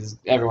eventually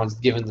everyone's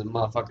giving the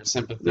motherfucker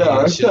sympathy. No,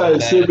 it's not a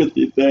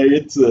sympathy thing.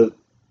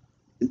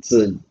 It's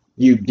a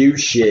you do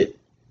shit,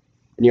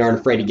 and you aren't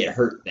afraid to get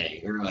hurt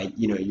thing, or like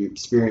you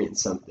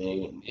experience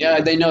something. And,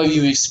 yeah, they know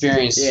you've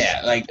experienced.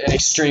 Yeah, like an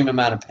extreme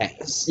amount of pain.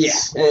 Yeah,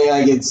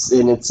 and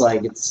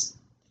it's.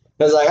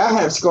 Because I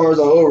have scars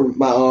all over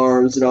my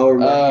arms and all over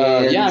my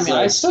hands. Yeah, I mean,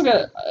 I still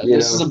got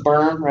this is a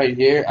burn right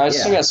here. I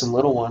still got some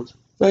little ones.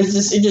 So it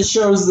just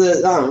shows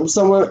that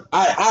someone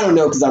I don't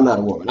know because I'm not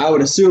a woman. I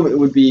would assume it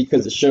would be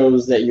because it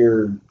shows that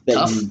you're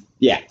tough?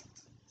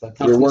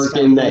 You're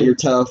working, that you're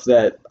tough.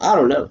 That I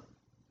don't know.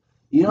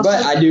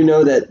 But I do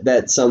know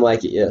that some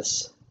like it.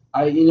 Yes.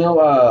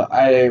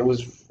 I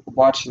was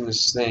watching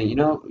this thing. You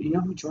know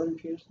who Jordan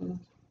Peterson is?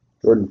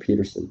 Jordan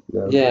Peterson.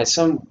 No. Yeah,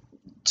 some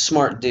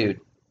smart dude.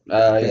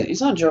 Okay.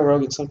 He's on Joe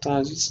Rogan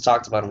sometimes. He's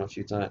talked about him a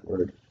few times.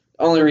 Word.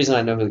 Only reason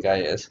I know who the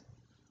guy is.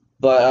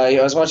 But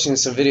I was watching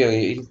some video.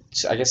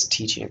 I guess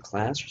teaching a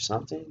class or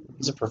something.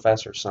 He's a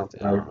professor or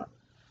something. I don't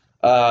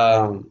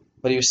know.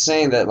 But he was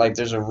saying that like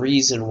there's a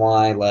reason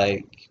why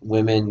like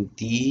women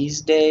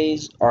these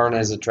days aren't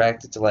as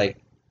attracted to like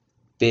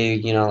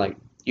big, like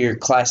your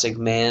classic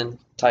man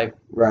type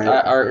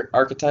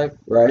archetype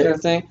kind of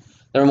thing.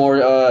 They're more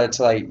to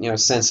like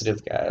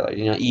sensitive guy, like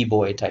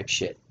e-boy type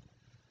shit.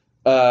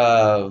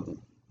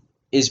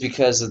 Is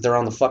because they're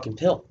on the fucking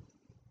pill.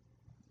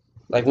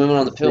 Like women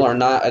on the pill are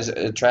not as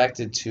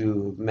attracted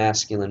to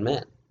masculine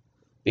men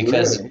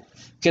because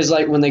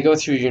like when they go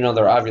through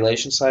their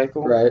ovulation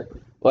cycle, right?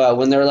 Well,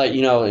 when they're like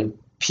in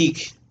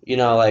peak,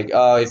 like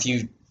if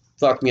you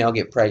fuck me, I'll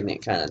get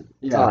pregnant kind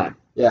of time.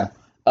 Yeah.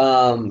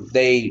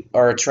 They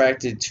are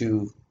attracted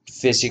to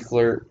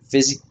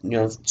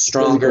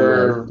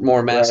stronger,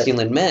 more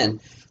masculine men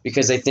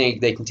because they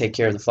think they can take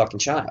care of the fucking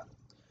child.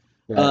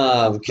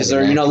 Because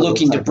they're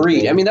looking to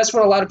breed. I mean, that's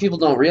what a lot of people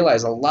don't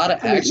realize. A lot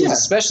of actions,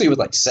 especially with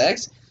like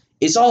sex,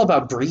 it's all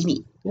about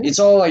breeding. Yeah. It's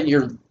all like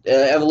your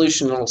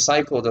evolutional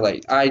cycle to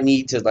like I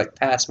need to like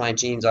pass my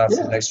genes off to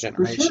the next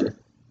generation. Sure.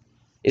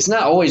 It's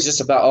not always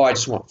just about I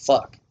just want to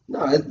fuck.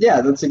 No,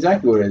 that's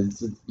exactly what it is.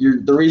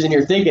 The reason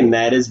you're thinking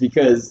that is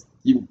because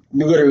you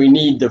literally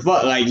need to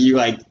fuck. Like you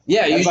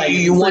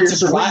want to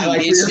survive,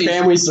 like for your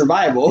family's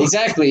survival.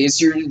 Exactly,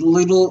 it's your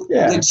little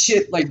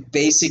legit like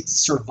basic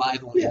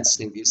survival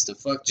instinct is to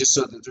fuck, just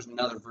so that there's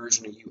another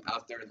version of you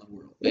out there in the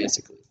world.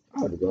 Basically,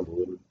 I would go to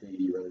Little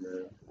Diggity right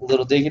now.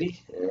 Little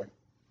Diggity? Yeah.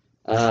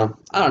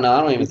 I don't know.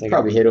 I don't even think.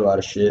 Probably hit a lot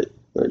of shit,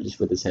 just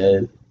with his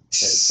head.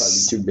 It's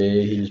probably too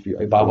big. He'd just be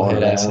like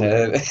bobblehead ass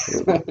head.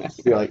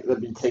 Be like they'd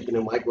be taking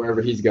him like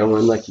wherever he's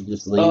going, like he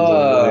just leans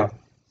over,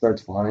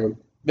 starts flying.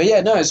 But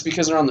yeah, no, it's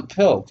because they're on the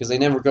pill because they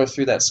never go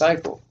through that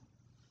cycle.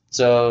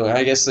 So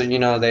I guess that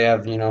they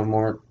have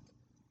more.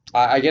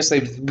 I guess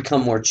they've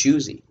become more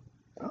choosy.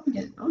 I'll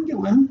get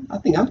women. I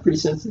think I'm pretty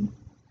sensitive.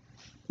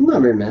 I'm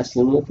not very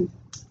masculine looking.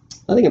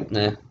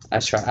 I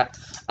try.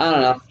 I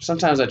don't know.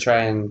 Sometimes I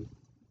try and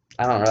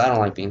I don't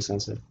like being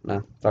sensitive.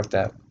 No, fuck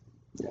that.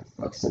 Yeah,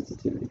 fuck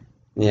sensitivity.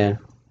 Yeah,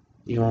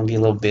 you don't want to be a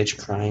little bitch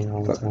crying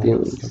all the time.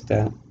 Feelings. Fuck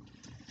that.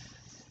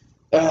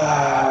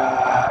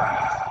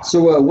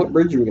 So, what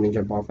bridge are we gonna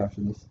jump off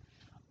after this?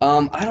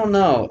 I don't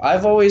know.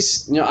 I've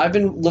always, I've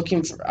been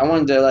looking for. I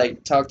wanted to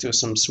like talk to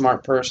some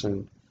smart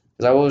person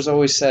because I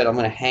always said I'm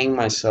gonna hang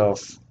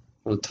myself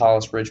from the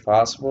tallest bridge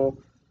possible.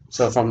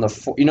 So from the,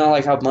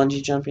 like how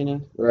bungee jumping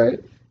is. Right.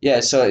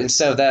 Yeah. So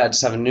instead of that, I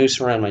just have a noose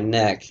around my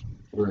neck,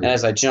 and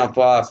as I jump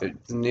off, the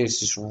noose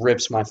just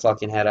rips my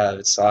fucking head out of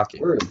its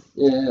socket. Word.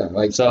 Yeah.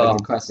 Like a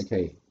classic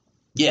hate.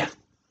 Yeah.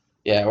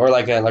 Yeah, or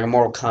like a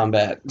Mortal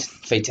Kombat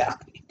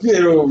fatality.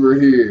 Get over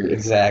here.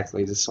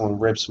 Exactly. Just someone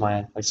ripped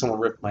my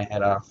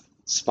head off,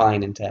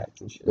 spine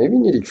intact and shit. Maybe you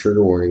need a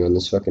trigger warning on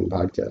this fucking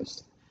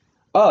podcast.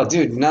 Oh,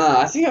 dude,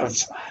 nah. I think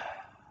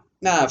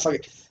fuck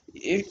it.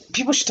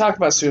 People should talk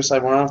about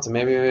suicide more often.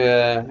 Maybe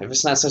if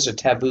it's not such a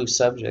taboo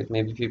subject,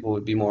 maybe people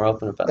would be more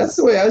open about That's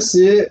it. the way I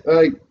see it.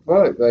 Like,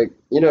 fuck, like,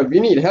 if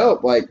you need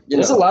help, like,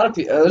 There's a lot of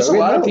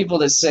people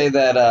that say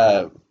that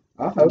I'll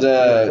help.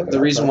 the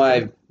reason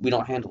why we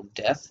don't handle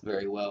death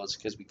very well is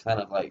because we kind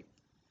of like,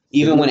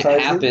 even when it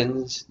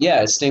happens,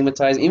 it's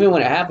stigmatized. Even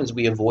when it happens,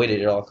 we avoid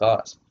it at all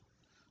costs.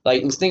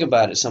 Like, and think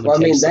about it.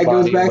 Someone takes the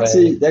body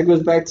away. That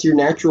goes back to your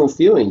natural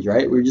feelings,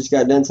 right? We just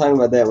got done talking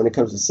about that when it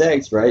comes to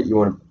sex, right? You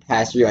want to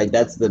pass your, like,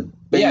 that's the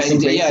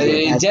basic.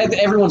 Death.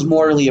 Everyone's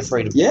morally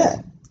afraid of death.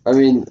 Yeah, I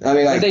mean,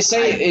 like, but they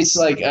say it's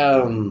like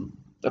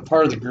a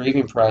part of the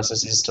grieving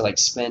process is to like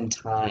spend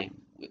time.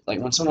 Like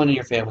when someone in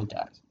your family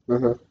dies,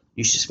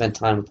 you should spend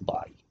time with the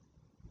body.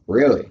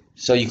 Really?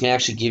 So you can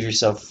actually give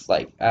yourself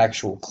like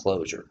actual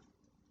closure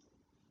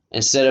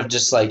instead of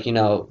just like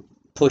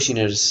pushing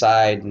it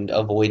aside and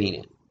avoiding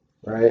it.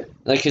 Right.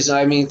 Like, because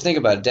I mean, think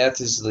about it.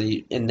 Death is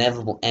the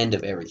inevitable end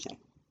of everything.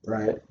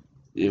 Right.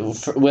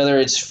 Whether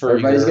it's for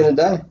everybody's gonna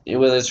die.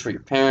 Whether it's for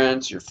your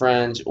parents, your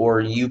friends,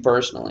 or you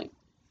personally.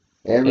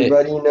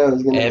 Everybody you know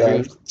is gonna die.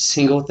 Every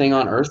single thing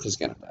on Earth is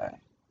gonna die.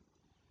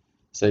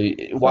 So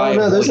why? Oh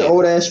no, there's an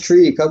old ass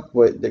tree a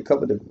couple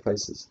different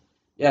places.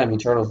 Yeah, I mean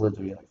turtles live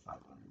to be like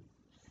 500.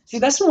 See,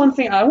 that's the one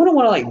thing I wouldn't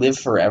want to like live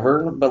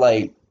forever, but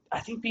like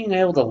I think being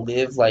able to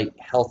live like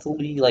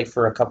healthily like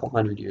for a couple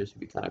hundred years would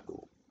be kind of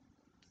cool.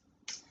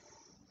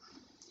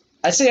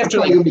 I'd say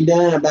after you'll be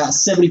done about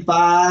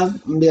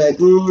 75 and be like,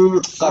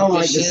 I don't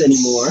like this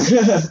anymore.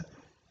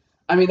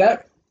 I mean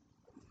that.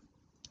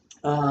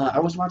 I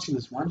was watching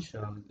this one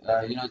show,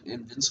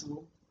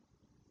 Invincible.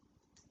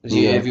 Have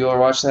you ever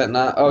watched that?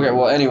 Not okay.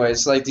 Well, anyway,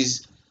 it's like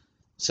these.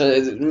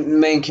 So the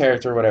main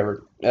character, or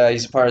whatever,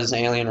 he's a part of this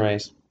alien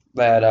race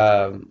that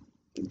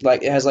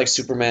like it has like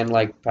Superman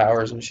like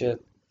powers and shit,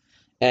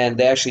 and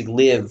they actually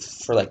live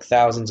for like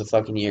thousands of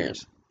fucking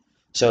years.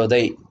 So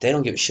they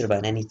don't give a shit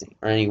about anything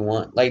or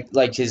anyone.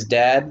 Like his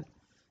dad,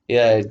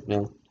 had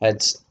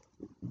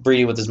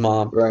breeding with his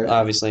mom, right.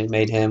 Obviously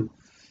made him.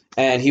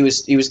 And he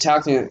was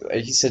talking.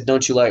 He said,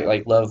 "Don't you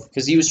like love?"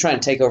 Because he was trying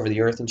to take over the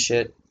earth and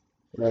shit.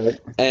 Right.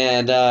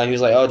 And he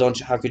was like, "Oh, don't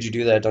you? How could you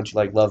do that? Don't you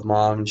like love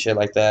mom and shit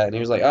like that?" And he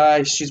was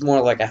like, she's more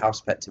like a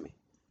house pet to me.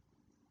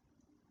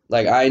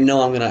 Like I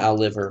know I'm gonna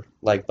outlive her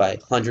like by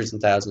hundreds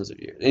and thousands of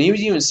years." And he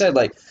even said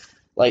like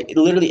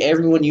literally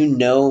everyone you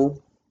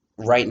know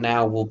right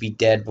now will be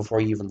dead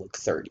before you even look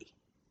 30.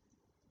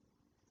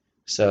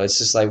 So it's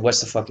just like,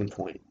 what's the fucking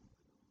point?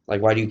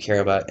 Like, why do you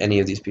care about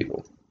any of these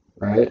people?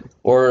 Right.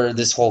 Or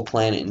this whole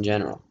planet in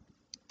general.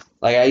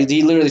 Like,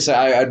 he literally said,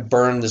 I'd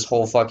burn this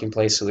whole fucking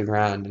place to the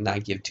ground and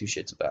not give two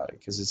shits about it,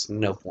 because it's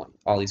no point.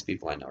 All these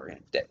people I know are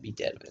going to be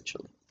dead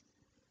eventually.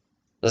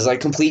 There's, like,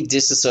 complete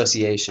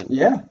disassociation.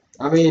 Yeah.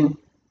 I mean...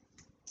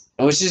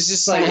 Which is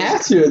just like... You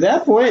have to at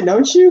that point,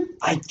 don't you?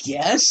 I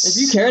guess.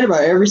 If you cared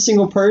about every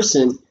single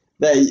person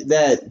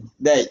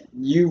that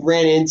you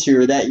ran into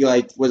or that you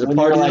like was a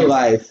part of your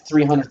life,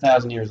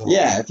 300,000 years old.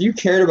 Yeah, if you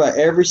cared about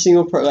every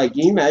single person, like,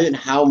 can you imagine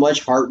how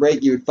much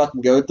heartbreak you would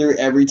fucking go through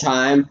every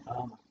time?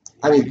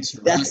 I mean,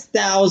 that's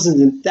thousands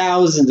and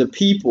thousands of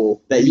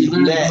people that you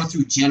met. Go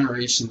through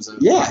generations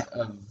of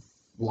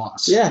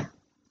loss. Yeah.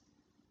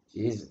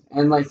 Jesus.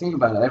 And like, think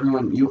about it.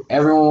 Everyone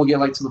will get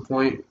like to the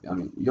point. I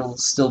mean, you'll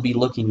still be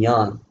looking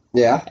young.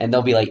 Yeah. And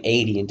they'll be like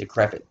 80 and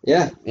decrepit.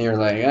 Yeah. And you're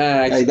like,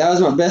 like, that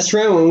was my best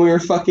friend when we were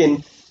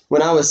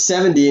when I was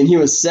 70 and he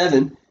was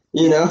 7.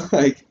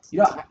 Like.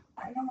 I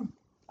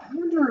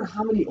wonder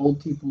how many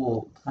old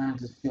people kind of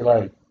just feel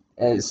like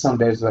some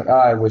days like,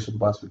 I wish a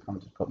bus would come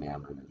and just put me out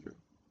of my misery.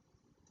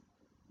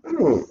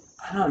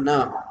 I don't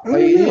know.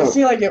 You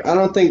feel like I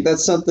don't think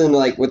that's something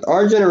like with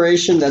our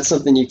generation. That's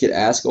something you could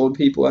ask old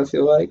people. I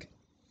feel like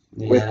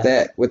with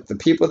the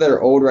people that are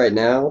old right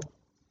now,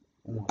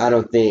 I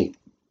don't think.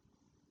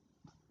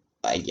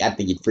 I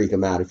think you'd freak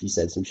them out if you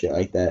said some shit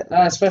like that.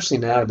 Especially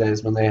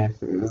nowadays when they have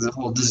the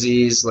whole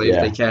disease, like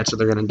if they catch it,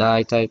 they're gonna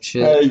die type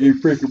shit. I think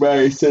you'd freak them out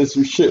if you said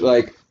some shit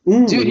like,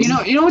 dude, you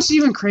know what's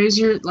even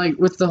crazier? Like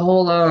with the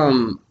whole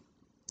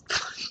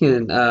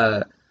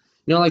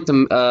like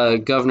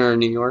the governor of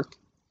New York.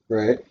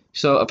 Right.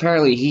 So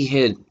apparently he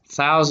hid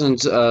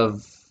thousands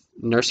of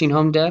nursing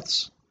home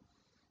deaths,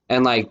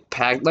 and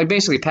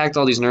basically packed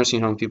all these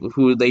nursing home people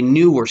who they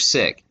knew were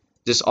sick,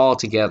 just all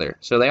together.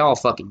 So they all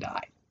fucking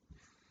died.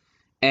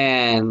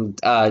 And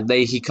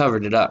he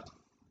covered it up.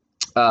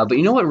 But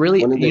you know what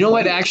really? You know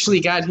what actually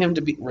got him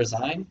to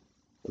resign?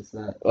 What's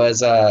that?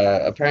 Was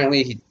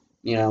apparently he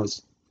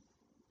was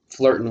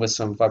flirting with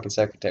some fucking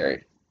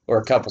secretary or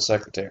a couple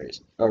secretaries.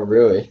 Oh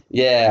really?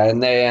 Yeah,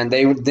 and they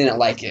didn't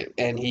like it,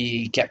 and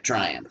he kept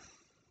trying,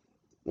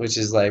 which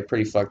is like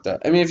pretty fucked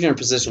up. I mean, if you're in a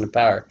position of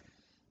power,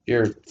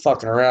 you're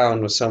fucking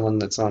around with someone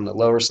that's on the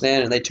lower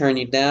stand and they turn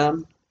you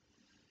down.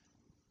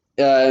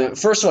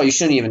 First of all, you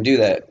shouldn't even do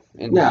that.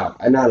 No,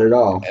 not at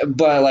all.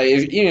 But like,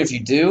 even if you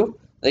do,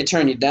 They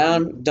turn you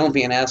down. Don't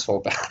be an asshole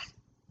about it.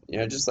 You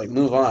know, just like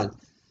move on.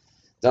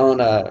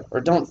 Don't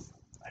or don't.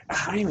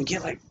 I don't even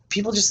get like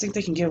people just think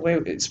they can get away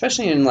with,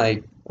 especially in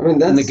like I mean, in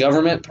the that's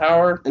government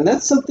power. and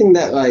that's something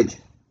that like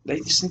They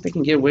just think they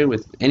can get away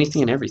with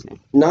anything and everything.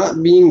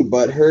 not being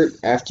butthurt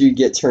after you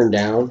get turned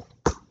down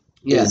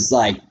is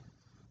like,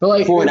 but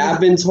like for what I've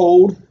been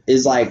told,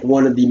 is like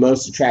one of the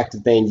most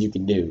attractive things you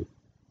can do.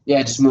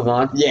 yeah, just move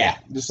on. Yeah,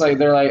 Just like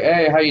they're like,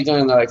 hey, how you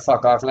doing? They're like,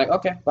 fuck off. I'm like,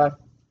 okay, bye.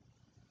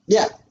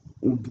 yeah.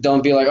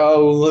 Don't be like,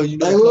 oh, well, you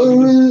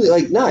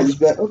Like, know, nah, just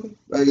be like, okay,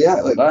 yeah,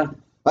 like. bye.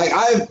 Like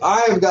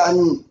I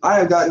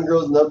have gotten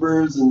girls'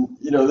 numbers and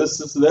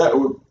this and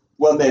that.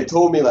 When they've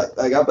told me like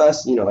I've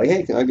asked like,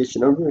 hey, can I get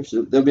your number?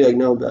 So they'll be like,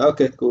 no, but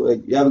okay, cool.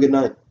 Like, you have a good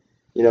night,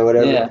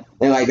 whatever. Yeah.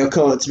 And like they'll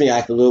come up to me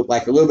like a little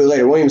bit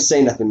later, won't even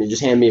say nothing to me,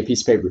 just hand me a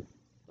piece of paper.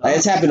 Like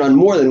it's happened on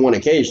more than one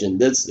occasion.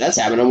 That's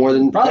happened on more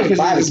than Probably because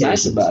 5 you're occasions.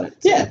 nice about it.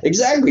 Yeah,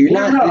 exactly. You're You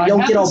never not. know, You don't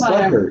like, get all half the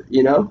time-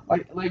 butthurt.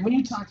 Like when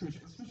you talk to,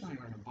 especially like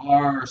a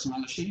bar or some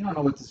other shit, you don't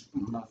know what this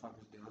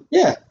motherfucker's doing.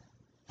 Yeah.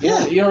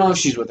 Yeah. You don't know if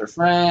she's with her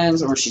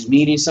friends or she's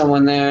meeting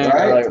someone there.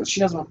 Right. Or like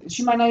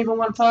she might not even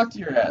want to talk to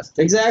your ass.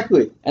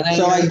 Exactly. And then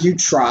So like you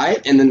try,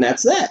 and then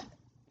that's that.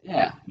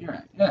 yeah, you're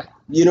right. Yeah.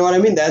 You know what I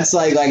mean? That's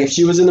like if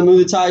she was in the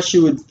mood to talk, she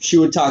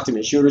would talk to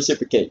me. She would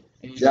reciprocate.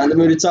 If you're not in the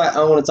mood to talk, I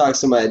don't want to talk to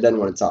somebody that doesn't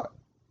want to talk.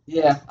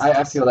 Yeah,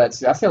 I feel that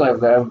too. I feel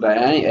like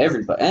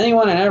everybody,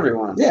 anyone and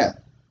everyone. Yeah.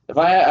 If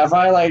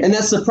I like, And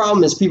that's the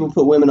problem is people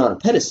put women on a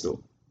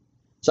pedestal.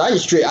 So I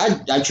just treat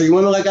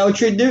women like I would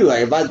treat dude.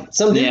 Like if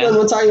some dude doesn't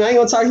want to talk to me, I ain't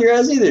gonna talk to your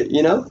ass either.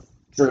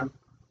 True.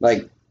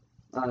 Like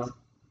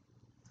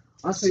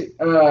Honestly,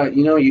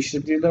 you know what you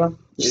should do though?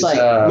 just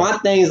my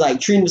thing is like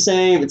treat them the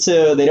same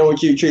until they don't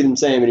want you to treat them the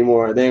same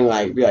anymore. Then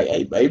like be like,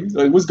 hey baby,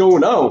 like what's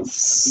going on?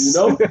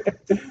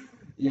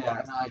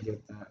 Yeah, no, I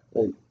get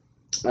that.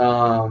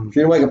 Treat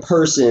them like a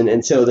person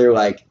until they're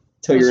like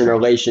till you're in a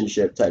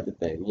relationship type of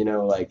thing.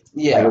 Like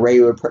yeah. like a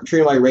regular treat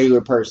them like a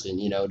regular person.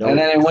 Don't. And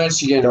then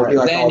once you get Don't be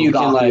like then all you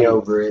can gawky like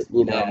over it,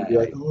 Yeah. Be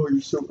like, oh,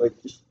 you're so like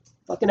just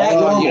fucking act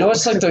normal. you know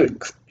what's like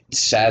the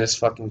saddest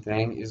fucking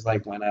thing is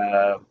like when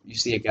you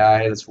see a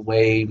guy that's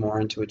way more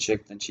into a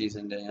chick than she's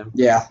into him,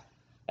 Yeah,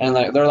 and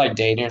like they're like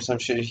dating or some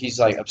shit. He's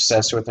like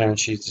obsessed with her, and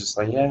she's just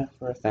like, yeah,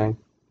 for a thing.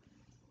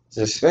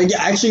 Just like,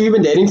 actually, we've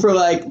been dating for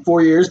like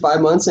 4 years, 5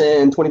 months,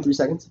 and 23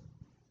 seconds.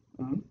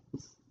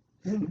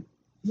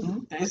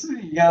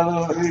 Basically, you got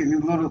a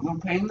little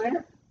pain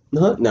there.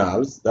 No, that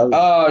was.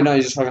 Oh no,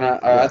 you just fucking.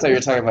 I thought you were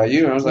talking about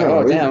you. I was like, no,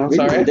 oh damn, I'm we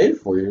sorry. We dated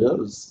for 4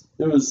 years.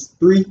 It was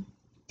 3.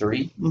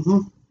 3. Mm-hmm.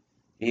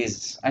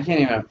 Jesus, I can't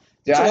even. Dude,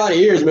 It's a lot of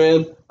years,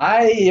 man.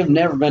 I have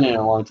never been in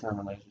a long-term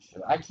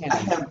relationship. I can't.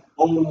 have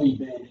only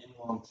been in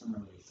long-term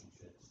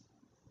relationships.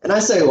 And I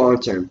say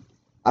long-term.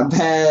 I've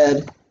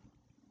had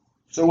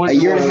So what's a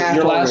year and a half.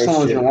 Your last one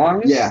was your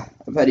longest? Yeah,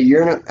 I've had a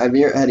year and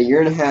had a year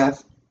and a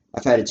half.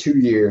 I've had a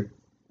 2-year.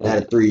 I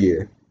had a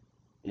 3-year.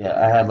 Yeah,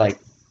 I had like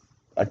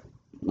a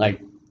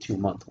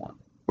 2-month one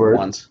Word.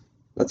 once.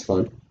 That's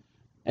fun.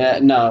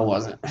 No, it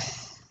wasn't.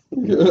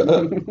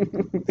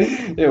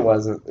 It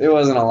wasn't. It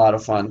wasn't a lot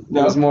of fun.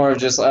 No? It was more of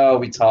just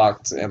we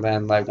talked, and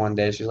then like one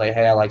day she's like,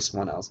 "Hey, I like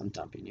someone else. I'm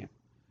dumping you."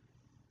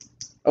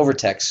 Over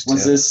text.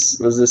 Was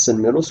too. this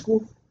in middle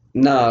school?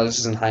 No, this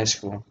is in high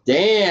school.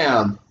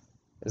 Damn.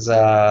 It's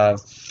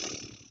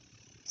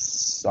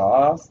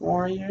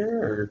sophomore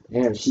year or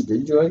Damn, she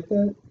did you like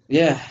that?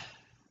 yeah.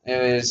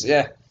 It was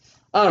I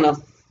don't know.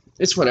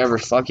 It's whatever.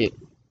 Fuck it.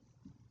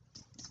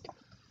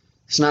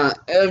 It's not.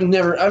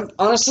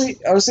 Honestly,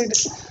 I would say.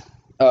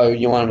 Oh,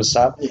 you want him to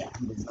stop? Yeah.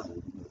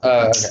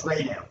 Okay.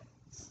 Lay down.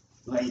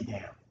 Lay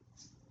down.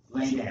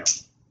 Lay down.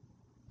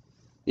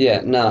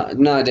 Yeah, no,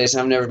 nowadays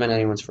I've never been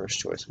anyone's first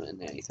choice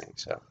in anything.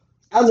 So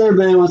I've never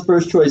been anyone's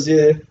first choice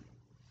either.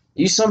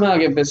 you somehow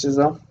get bitches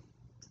though.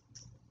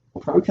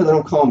 Probably because I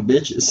don't call them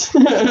bitches.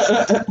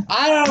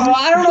 I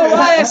don't know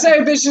why I say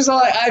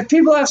bitches.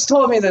 People have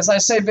told me this. I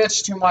say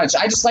bitch too much.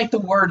 I just like the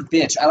word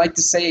bitch. I like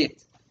to say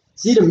it.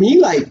 See, to me,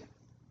 like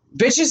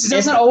Bitches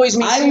doesn't always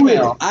mean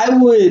female. I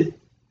would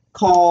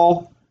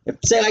call,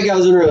 say like I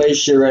was in a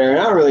relationship or whatever, and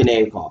I don't really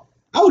name call.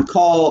 I would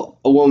call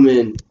a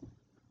woman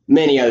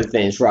many other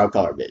things before I would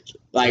call her a bitch.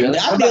 Like, Really?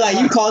 I'd be like,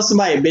 you call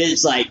somebody a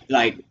bitch,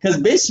 because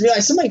bitch, to me,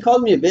 like, somebody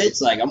calls me a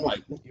bitch, like, I'm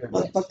like, You're a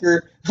bitch.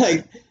 motherfucker,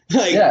 like,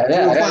 Yeah,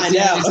 we'll find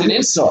out. It's an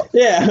insult.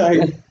 Yeah,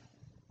 like,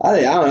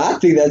 I don't know, I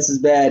think that's as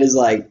bad as,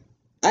 like,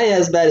 I think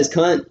that's as bad as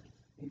cunt.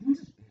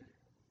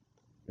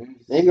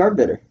 Maybe you are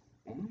bitter.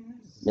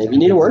 Maybe you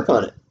need to work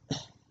on it.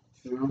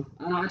 True.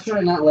 I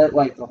try not let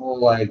the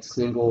whole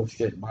single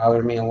shit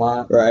bother me a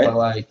lot. Right.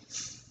 But it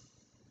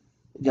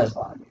does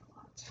bother me a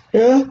lot.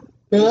 Yeah,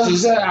 yeah.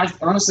 It's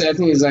just, honestly, I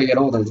think as I get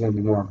older, it's gonna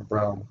be more of a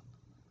problem.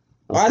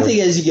 Well, I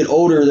think as you get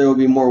older, there will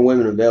be more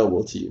women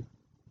available to you.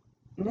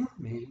 Yeah,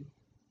 maybe.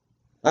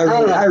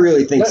 I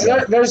really think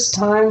so. There's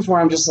times where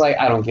I'm just like,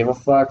 I don't give a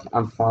fuck.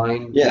 I'm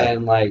fine. Yeah.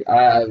 And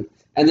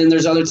and then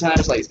there's other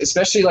times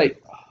especially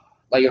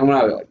when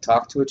I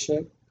talk to a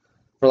chick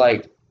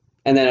for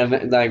and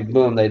then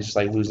boom, they just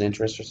lose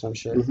interest or some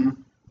shit. Mm-hmm.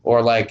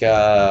 Or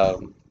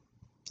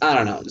I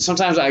don't know.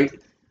 Sometimes I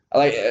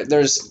like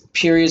there's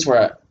periods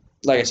where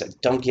like I said,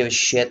 don't give a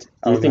shit.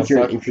 Do you think you're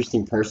fuck. an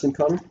interesting person,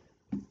 Connor?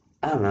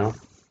 I don't know.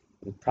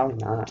 Probably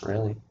not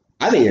really.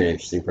 I think you're an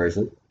interesting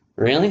person.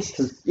 Really?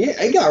 Yeah,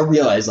 I gotta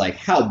realize like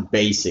how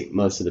basic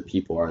most of the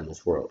people are in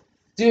this world.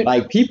 Dude,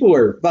 Like people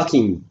are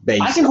fucking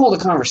basic. I can hold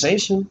a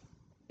conversation.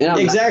 And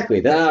Exactly.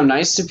 And I'm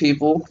nice to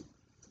people.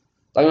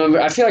 Like,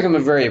 I feel like I'm a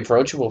very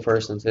approachable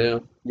person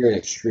too. You're an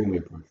extremely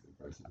approachable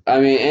person.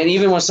 I mean, and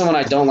even when someone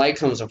I don't like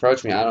comes to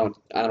approach me, I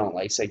don't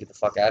like say get the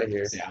fuck out of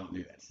here. See, I don't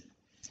do that shit.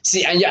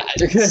 See, and yeah,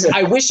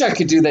 I wish I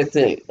could do that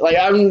thing. Like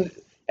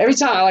every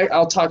time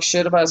I'll talk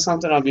shit about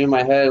something, I'll be in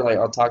my head like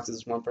I'll talk to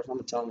this one person, I'm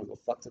gonna tell them to go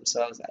fuck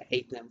themselves. I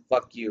hate them.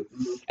 Fuck you.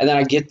 Mm-hmm. And then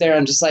I get there,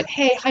 I'm just like,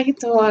 hey, how you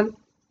doing?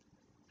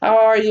 How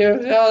are you?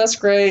 Oh, that's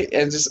great.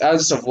 And I'll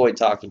just avoid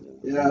talking to them.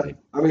 Yeah,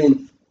 I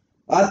mean,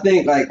 I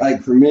think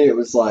like for me it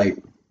was like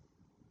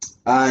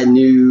I've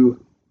known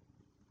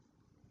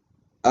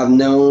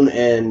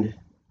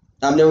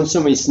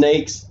so many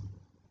snakes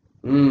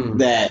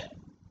that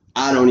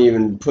I don't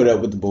even put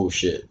up with the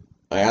bullshit.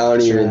 Like I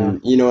don't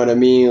even, you know what I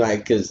mean?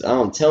 Like, cause I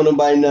don't tell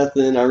nobody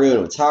nothing. I really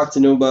don't talk to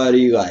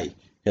nobody. Like,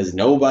 cause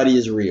nobody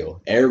is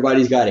real.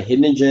 Everybody's got a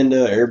hidden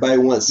agenda. Everybody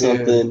wants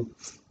something.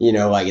 You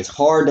know, like it's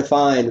hard to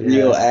find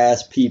real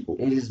ass people.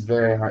 It is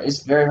very hard.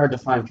 It's very hard to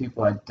find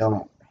people I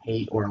don't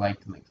hate or like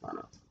to make fun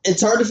of.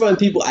 It's hard to find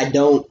people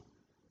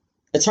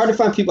It's hard to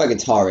find people I can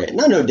tolerate,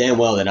 and I know damn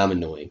well that I'm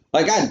annoying.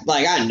 Like I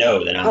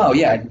know that I'm. Oh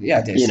annoying,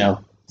 yeah, dude. You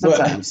know.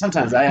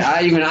 Sometimes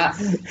I even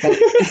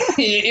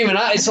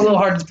it's a little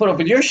hard to put up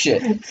with your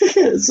shit.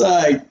 It's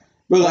like,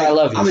 but like I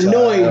love you. I'm so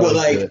annoying, I but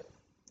like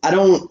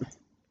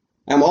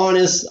I'm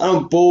honest. I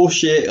don't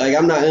bullshit. Like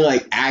I'm not gonna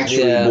like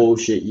actually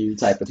bullshit you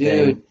type of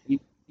thing.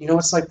 Dude, you know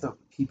what's like the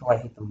people I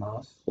hate the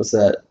most? What's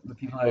that? The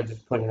people that are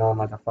just putting on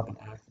like a fucking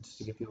act just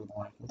to get people to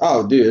like them.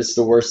 Oh, dude, it's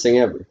the worst thing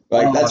ever.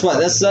 Like that's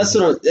what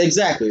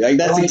exactly. Like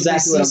that's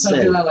exactly what I'm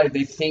saying. That, like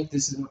they think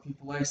this is what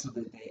people like, so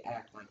that they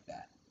act like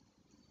that.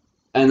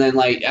 And then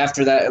like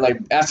after that, like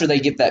after they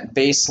get that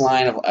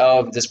baseline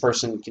of this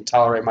person can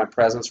tolerate my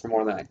presence for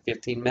more than like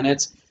 15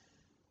 minutes,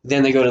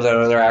 then they go to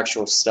their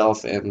actual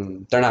stuff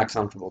and they're not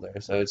comfortable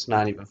there, so it's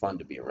not even fun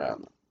to be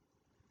around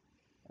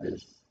them.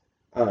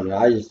 I don't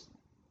know.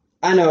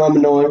 I know I'm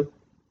annoying,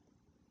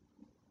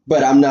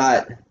 but I'm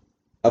not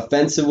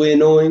offensively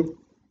annoying,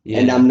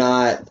 and I'm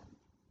not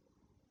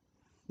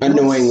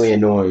annoyingly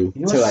annoying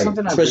to like,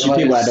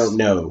 especially people I don't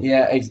know.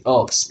 Yeah.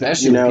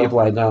 Especially people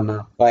I don't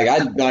know. Like I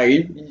don't know.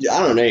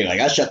 Like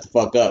I shut the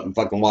fuck up and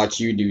fucking watch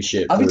you do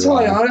shit. I'll be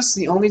totally honest.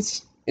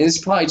 It's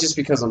probably just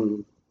because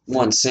I'm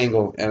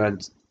single and I'm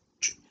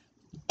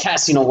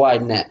casting a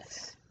wide net.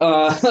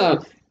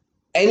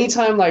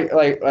 Anytime like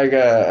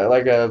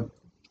a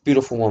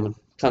beautiful woman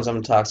comes up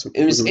and talks to me,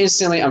 it was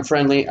instantly I'm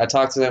friendly. I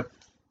talk to them,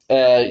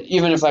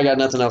 even if I got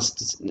nothing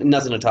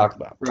to talk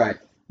about. Right.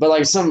 But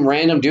like some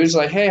random dude's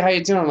like, "Hey, how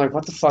you doing?" I'm like,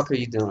 "What the fuck are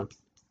you doing?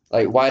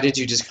 Like, why did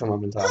you just come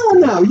up and talk?" I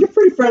don't know. You're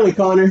pretty friendly,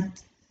 Connor.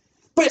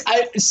 But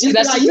I see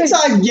that's like, you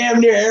talk damn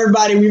near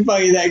everybody we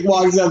fucking that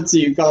walks up to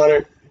you,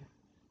 Connor.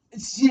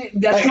 See,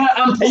 that's not.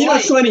 I'm polite. You know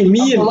what's funny?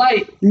 Me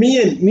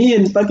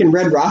and fucking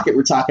Red Rocket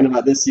were talking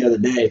about this the other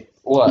day.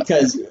 What?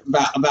 Because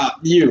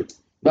about you.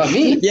 About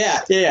me?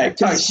 Yeah.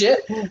 Talk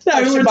shit. No,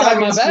 we were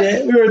talking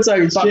shit. We were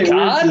talking shit.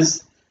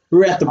 We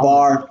were at the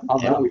bar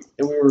and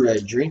we were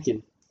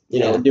drinking. You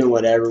know, doing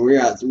whatever. We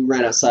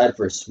ran outside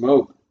for a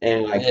smoke,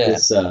 and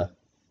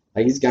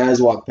these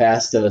guys walked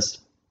past us,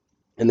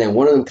 and then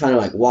one of them kind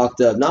of like walked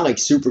up, not like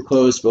super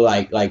close, but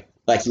like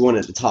he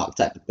wanted to talk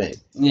type of thing.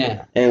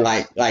 Yeah. And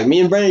like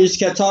me and Brendan just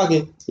kept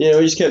talking. You know,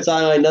 we just kept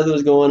talking like nothing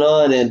was going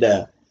on,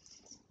 and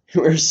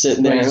we were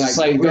sitting there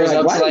why do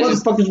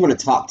motherfuckers want to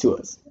talk to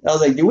us? I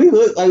was like, do we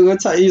look like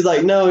what's? He's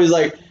like, no. He's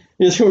like,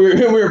 we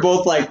were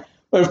both like.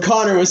 But if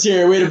Connor was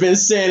here, we'd have been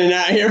standing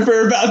out here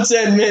for about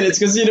 10 minutes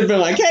because he'd have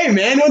been like, hey,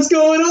 man, what's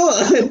going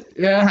on?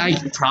 Yeah,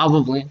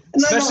 probably.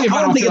 Especially if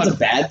I don't think it's a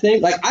bad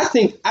thing. Like, I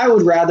think I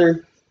would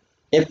rather,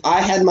 if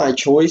I had my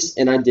choice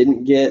and I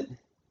didn't get,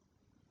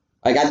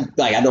 I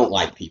don't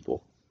like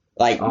people.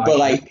 Like,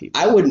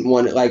 I wouldn't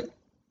want to, like,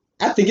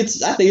 I think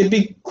it'd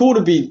be cool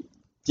to be,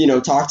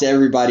 talk to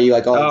everybody,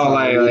 like, all the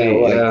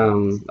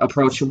time.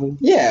 Approachable?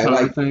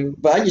 Yeah,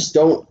 but I just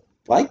don't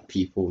like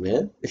people,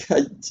 man.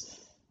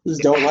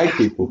 Just don't like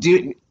people.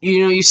 Dude,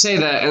 you say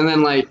that, and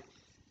then,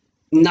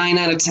 9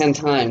 out of 10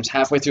 times,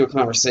 halfway through a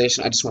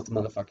conversation, I just want the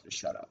motherfucker to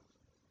shut up.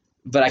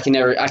 But I can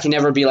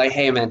never be like,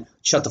 hey, man,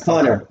 shut the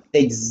fuck up.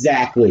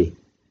 Exactly.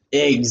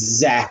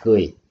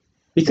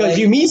 Because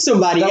you meet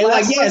somebody, and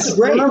it's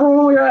great. Remember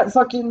when we were at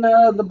fucking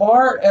the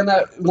bar, and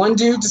that one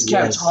dude just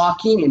kept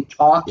talking and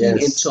talking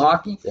and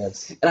talking?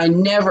 Yes.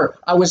 And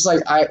I was like,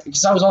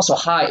 because I was also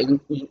high, and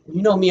you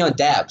know me on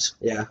dabs.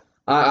 Yeah.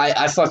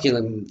 I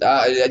fucking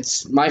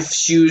my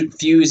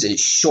fuse is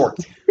short,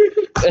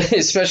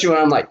 especially when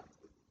I'm like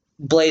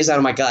blazed out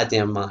of my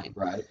goddamn mind.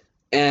 Right.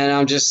 And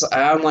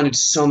I wanted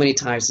so many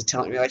times to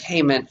tell him, like,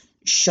 hey man,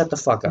 shut the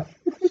fuck up.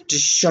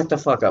 Just shut the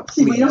fuck up,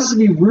 See, but you don't have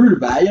please. to be rude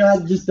about it. You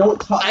know, just don't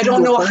talk. I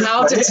don't know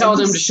how to tell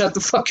them to Just shut the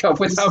fuck up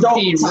without don't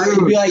being talk.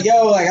 rude. Be like,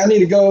 yo, like I need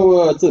to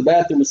go to the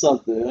bathroom or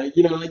something. Like,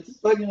 you know, like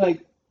just fucking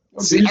like.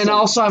 go See, do and I something.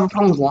 also have a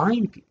problem with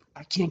lying to people.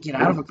 I can't get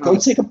out of a Go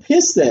conversation. take a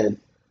piss then.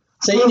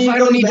 Say What you if need I to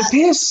go don't to the need to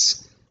bathroom.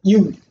 piss?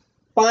 You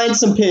find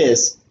some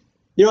piss.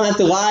 You don't have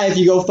to lie if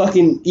you go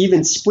fucking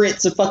even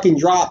spritz a fucking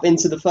drop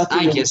into the fucking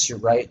I guess you're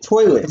right. But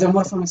toilet. then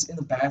what if I'm in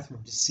the bathroom,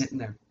 just sitting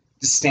there,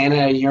 just standing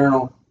at a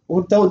urinal?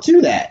 Well, don't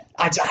do that.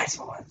 I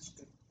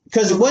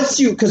Because once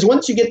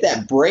you get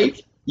that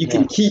break, you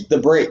can Yeah. keep the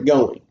break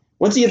going.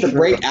 Once you get the Sure.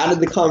 break out of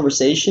the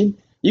conversation,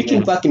 you can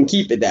Yeah. fucking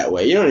keep it that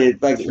way. You don't need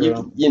fucking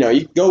True.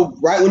 you go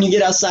right when you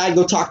get outside,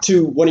 go talk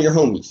to one of your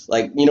homies.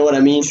 Like, you know what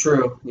I mean?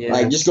 True. Yeah.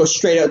 Like, just go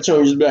straight up to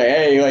him, just be like,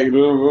 hey, like,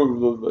 blah, blah,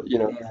 blah, blah, you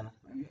know. Yeah.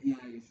 Yeah.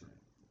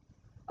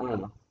 I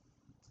don't know.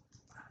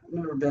 I've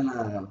never been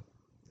a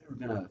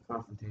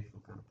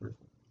confrontational kind of person.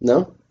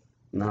 No,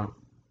 No.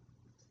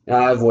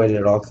 I avoid it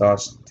at all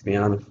costs, to be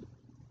honest.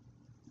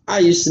 I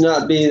used to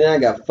not be. Then I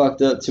got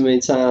fucked up too many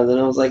times, and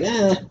I was like,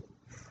 Well, I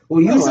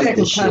don't usually like I can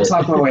this kind of shit.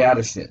 talk my way out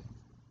of shit.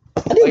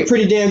 I do a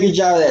pretty damn good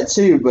job of that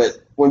too. But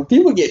when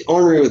people get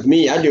ornery with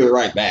me, I do it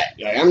right back.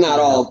 Like, I'm not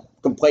all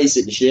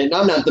complacent and shit. And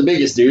I'm not the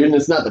biggest dude, and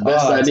it's not the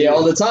best Oh, idea dude.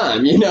 all the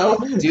time, you know.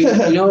 Dude,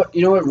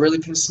 you know what really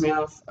pissed me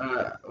off?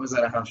 Was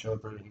at a house show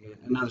at Burning again.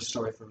 Another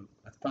story from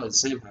probably the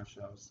same house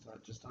show I was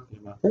just talking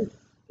about.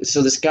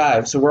 So this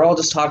guy, so we're all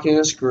just talking in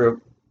this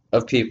group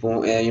of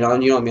people, and you know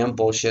me, I'm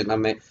bullshitting,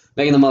 I'm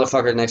making the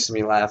motherfucker next to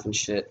me laugh and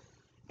shit.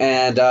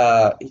 And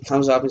he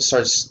comes up and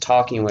starts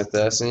talking with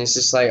us, and he's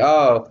just like,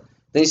 oh.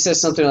 Then he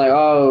says something like,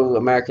 oh,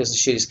 America's the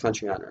shittiest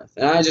country on earth.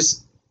 And I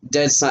just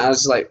dead silent. I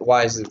was like,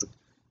 why is it?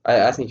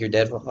 I think you're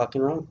dead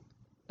fucking wrong.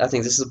 I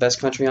think this is the best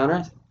country on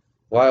earth.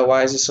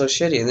 Why is it so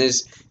shitty? And they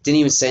just didn't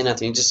even say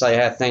nothing. He just like,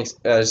 yeah, thanks.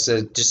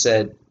 Just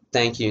said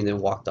thank you and then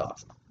walked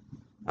off.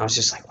 I was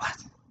just like, what?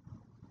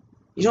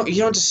 You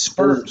don't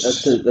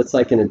disperse. That's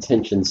like an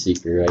attention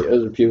seeker, right?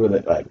 Those are people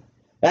that like.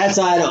 That's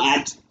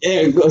why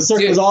it circles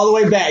Dude. all the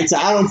way back to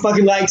I don't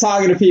fucking like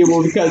talking to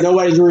people because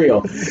nobody's real.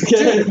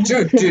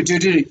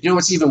 Dude. You know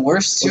what's even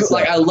worse too? What's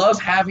Like that? I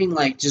love having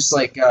like just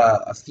like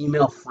a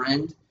female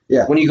friend.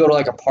 Yeah. When you go to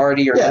like a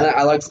party or Yeah.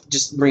 I like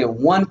just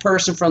bringing one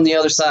person from the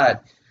other side,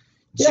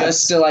 Yeah.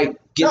 just to like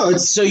get No,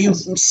 it's- so you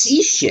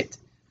see shit.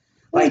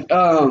 Like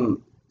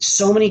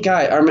so many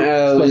guys.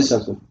 Explain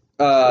something.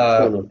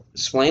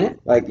 Explain it.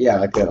 Like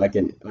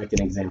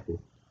an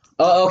example.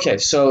 Oh, okay.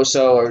 So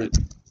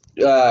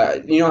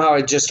you know how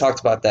I just talked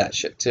about that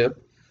shit too?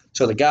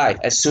 So the guy,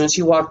 as soon as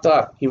he walked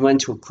up, he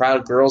went to a crowd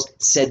of girls,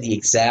 said the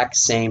exact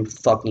same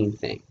fucking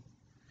thing.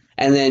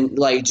 And then,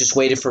 like, just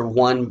waited for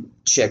one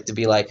chick to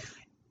be like,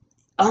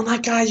 oh my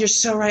god, you're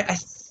so right. I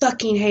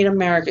fucking hate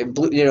America.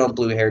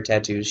 Blue hair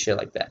tattoos, shit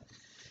like that.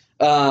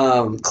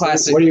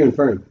 Classic. What are you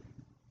inferring?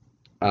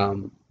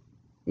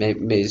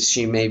 Maybe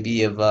she may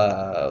be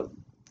of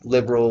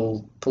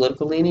liberal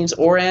political leanings,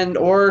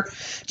 or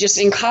just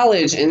in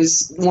college and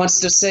wants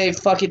to say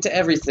fuck it to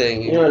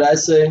everything. You know what I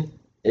say?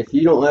 If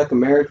you don't like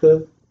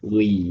America,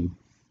 leave.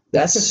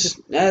 That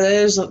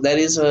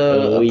is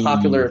a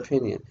popular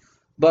opinion.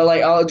 But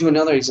like I'll do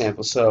another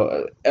example.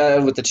 So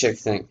with the chick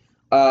thing,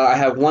 I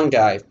had one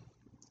guy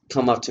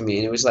come up to me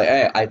and it was like,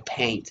 "Hey, I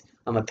paint.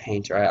 I'm a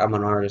painter. I'm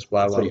an artist.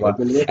 Blah blah So you blah."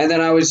 opened it? And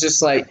then I was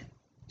just like,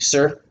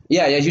 "Sir,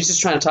 yeah." He was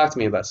just trying to talk to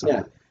me about something.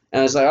 Yeah. And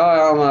I was like,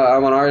 "Oh,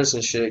 I'm an artist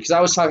and shit." Because I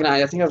was talking.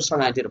 I think I was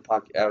talking. I do a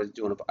podcast.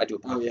 I do a podcast.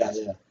 Oh yeah.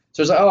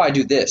 So I was like, "Oh, I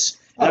do this."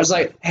 And I was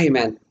like, "Hey,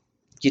 man,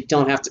 you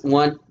don't have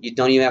to. You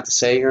don't even have to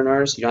say you're an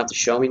artist. You don't have to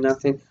show me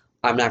nothing.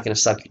 I'm not gonna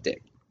suck your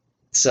dick.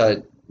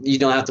 So you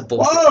don't have to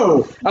bullshit."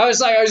 Whoa! I was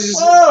just.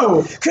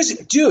 Whoa! Cause,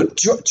 dude,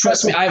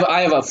 trust me,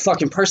 I have a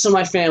fucking person in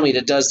my family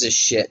that does this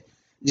shit.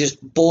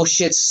 Just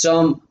bullshits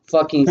some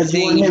fucking Because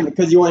thing. you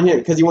want him.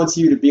 Because he wants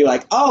you to be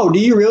like, oh, do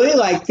you really?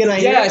 Like, can I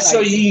hear Yeah, it? so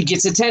Like, he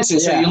gets attention.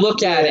 So Yeah, you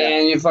look at yeah. it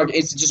and you fucking.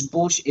 It's just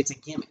bullshit. It's a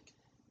gimmick.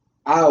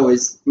 I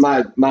always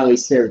my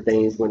least favorite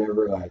thing is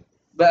whenever like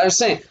But I was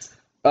saying,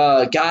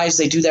 guys,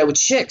 they do that with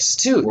chicks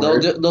too.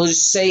 Word. They'll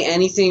just say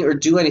anything or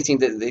do anything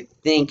that they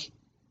think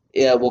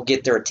will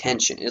get their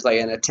attention. It's like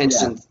an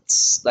attention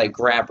like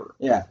grabber.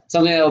 yeah.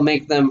 Something that will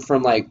make them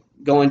from like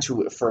going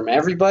to from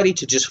everybody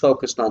to just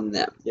focused on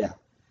them. Yeah.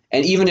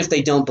 And even if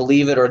they don't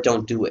believe it or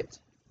don't do it,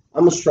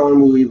 I'm a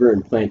strong believer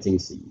in planting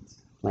seeds.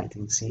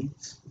 planting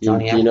seeds. Do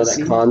you know that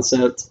Appleseed?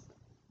 concept?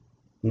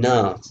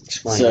 No,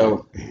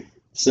 explain.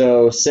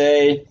 So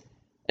say,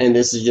 and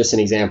this is just an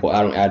example.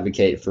 I don't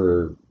advocate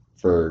for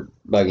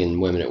bugging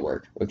women at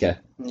work. Okay,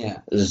 Yeah.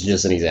 this is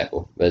just an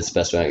example, but it's the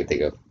best one I can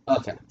think of.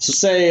 Okay.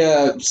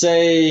 So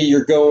say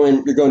you go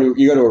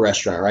to a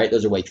restaurant, right?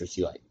 There's a waitress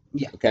you like.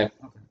 Yeah. Okay.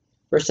 Okay.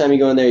 First time you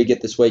go in there, you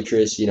get this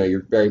waitress. You know,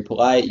 you're very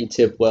polite. You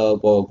tip well,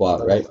 blah blah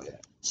blah, right?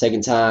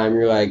 Second time,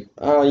 you're like,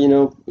 oh, you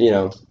know,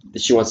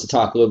 she wants to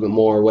talk a little bit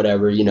more,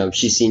 whatever. You know,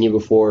 she's seen you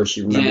before.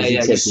 She remembers you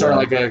You tipped start well.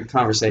 like a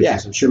conversation. Yeah,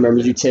 she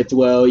remembers you tipped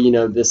well. You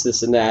know, this,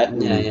 and that.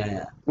 And,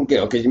 Yeah. Okay,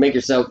 because you make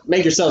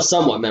yourself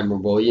somewhat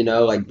memorable. You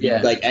know, like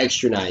Yeah. like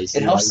extra nice.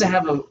 It you helps know? to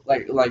have a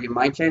like in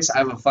my case, I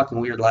have a fucking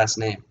weird last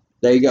name.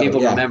 There you go.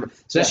 People yeah. remember,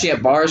 especially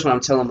at bars when I'm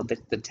telling them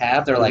the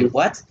tab. They're like,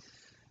 "What?"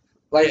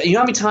 Like, you know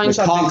how many times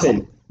I've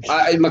been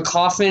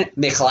McLaughlin.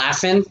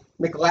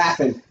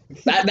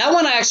 That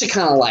one I actually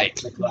kind of like.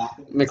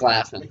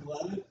 McLaughlin.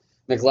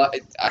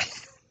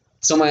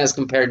 Someone has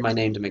compared my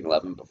name to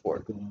McLovin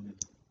before.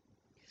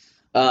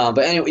 But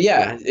anyway,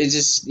 yeah, it's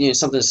just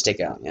something to stick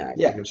out. Yeah, I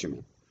get what you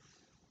mean.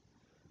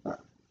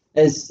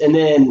 And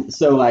then,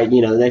 so like,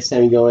 the next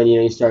time you go in,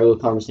 you start a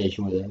little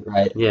conversation with her,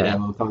 right? Yeah. You have a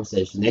little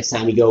conversation. Next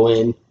time you go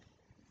in,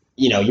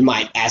 you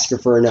might ask her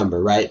for a number,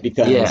 right?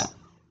 Because,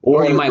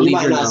 or you might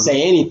not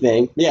say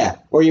anything. Yeah.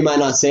 Or you might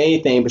not say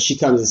anything, but she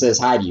comes and says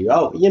hi to you.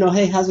 Oh,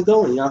 hey, how's it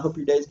going? I hope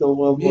your day's going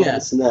well,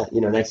 this and that.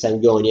 Next time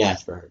you go in, you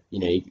ask for her.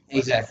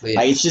 Exactly.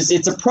 Like,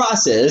 it's a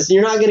process.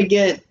 You're not going to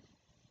get,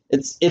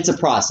 it's a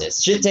process.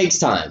 Shit takes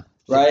time,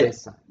 right?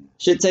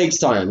 Shit takes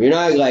time. You're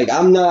not like,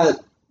 I'm not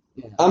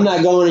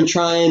going and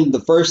trying,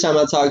 the first time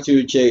I talk to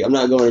a chick, I'm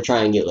not going to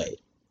try and get laid.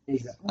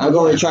 Exactly. I'm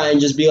going to try and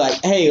just be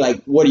like, hey,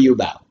 like, what are you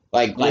about?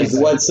 Like,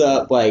 what's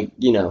up? Like,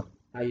 how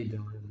you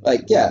doing?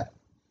 Like, yeah.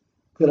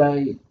 Could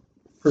I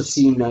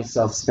foresee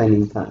myself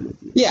spending time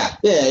with you? Yeah,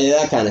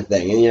 that kind of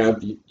thing.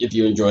 And, if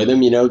you enjoy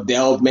them,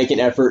 they'll make an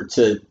effort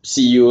to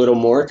see you a little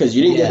more because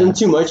you didn't give them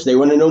too much. They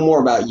want to know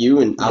more about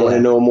you, and I want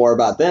to know more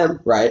about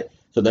them, right?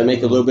 So they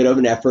make a little bit of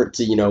an effort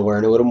to,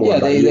 learn a little more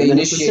about you. Yeah, they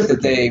initiate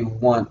that they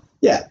want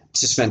to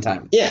spend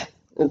time. Yeah.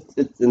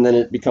 And then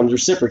it becomes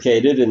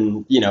reciprocated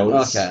and,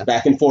 it's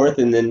back and forth.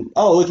 And then,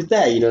 oh, look at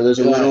that. There's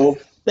a little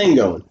thing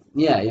going.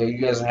 Yeah, you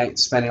guys are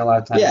spending a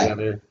lot of time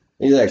together.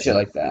 Exactly. Shit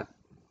like that.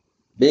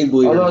 Big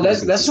believer. Although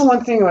that's the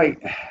one thing,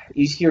 like,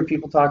 you hear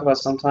people talk about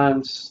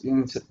sometimes.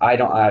 It's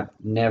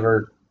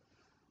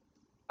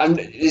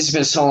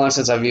been so long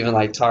since I've even,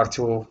 like, talked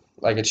to,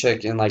 like, a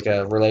chick in, like,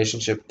 a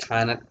relationship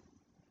kind of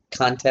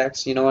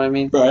context. You know what I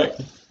mean? Right.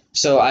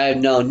 So I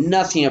know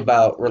nothing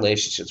about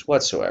relationships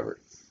whatsoever.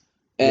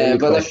 Any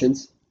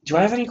questions? Like, do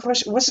I have any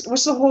questions?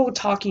 What's the whole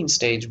talking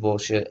stage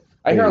bullshit?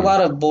 I hear a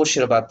lot of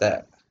bullshit about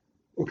that.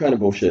 What kind of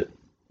bullshit?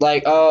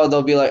 Like,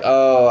 they'll be like,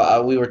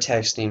 we were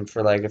texting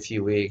for like a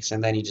few weeks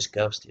and then you just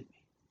ghosted me.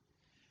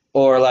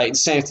 Or like,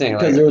 same thing.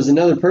 Because there was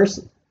another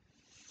person.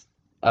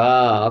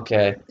 Oh,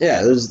 okay.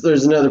 Yeah,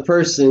 there's another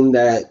person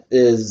that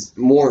is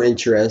more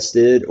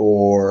interested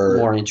or...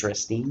 More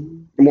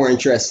interesting. Maybe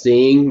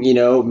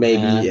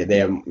they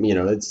have,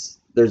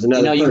 there's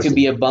another person. You could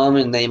be a bum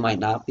and they might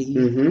not be.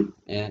 Mm-hmm.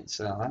 Yeah,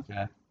 so,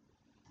 okay.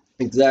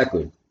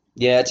 Exactly.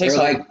 Yeah, it takes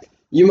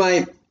you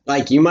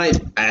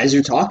might, as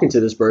you're talking to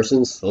this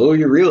person,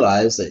 slowly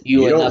realize that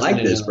you don't like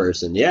this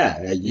person.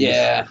 Yeah.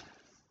 Yeah.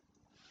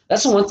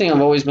 That's the one thing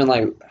I've always been,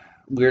 like,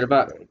 weird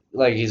about,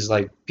 like, is,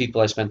 like,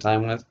 people I spend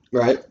time with.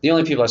 Right. The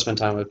only people I spend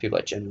time with are people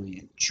I genuinely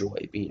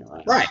enjoy being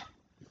around. Right.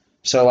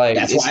 So, like,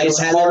 that's why I don't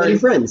have that many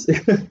friends.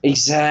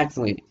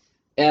 Exactly.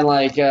 And,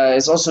 like,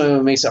 it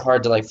also makes it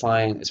hard to, like,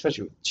 find,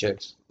 especially with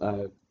chicks,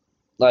 finding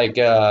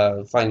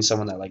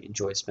someone that, like,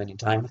 enjoys spending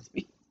time with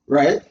me.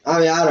 Right. I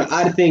mean,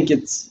 I think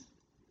it's...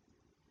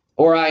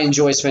 Or I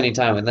enjoy spending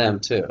time with them,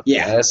 too.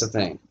 Yeah. That's the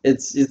thing.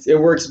 It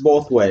works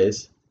both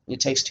ways. It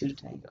takes two to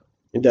tango.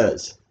 It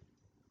does.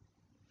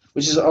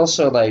 Which is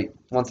also, like,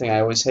 one thing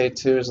I always hate,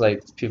 too, is,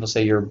 like, people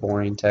say you're a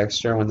boring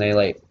texter when they,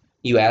 like,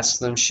 you ask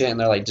them shit and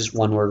they're, like, just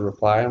one word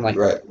reply. I'm like,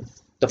 right.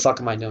 The fuck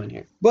am I doing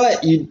here?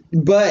 But you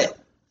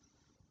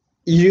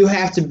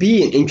have to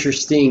be an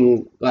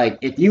interesting, like,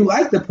 if you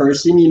like the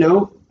person,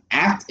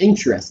 act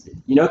interested,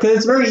 because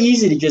it's very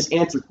easy to just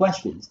answer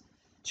questions.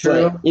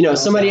 True. But,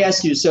 somebody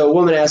asks you, so a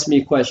woman asked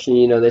me a question,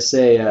 they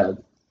say, hey,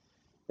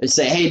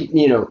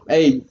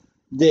 hey,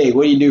 Dig,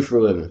 what do you do for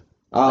a living?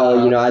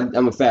 Oh,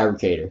 I'm a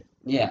fabricator.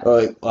 Yeah.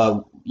 Or,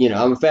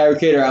 I'm a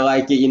fabricator. I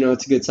like it.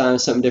 It's a good time.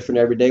 Something different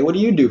every day. What do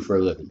you do for a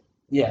living?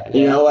 Yeah.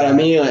 You know what I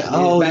mean? Like, back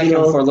and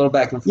forth, a little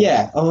back and forth.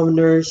 Yeah. Oh, I'm a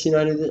nurse.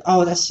 I do this.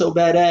 Oh, that's so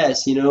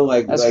badass.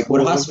 Like cool.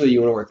 What hospital you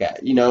want to work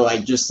at?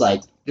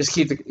 Just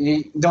keep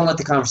don't let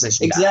the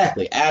conversation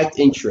exactly die. Act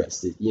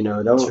interested.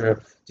 Don't. True.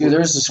 Dude, there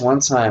was this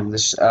one time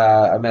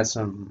I met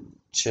some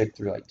chick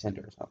through like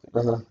Tinder or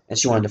something, and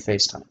she wanted to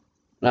FaceTime,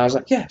 and I was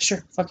like, yeah,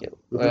 sure, fuck it,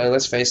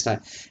 let's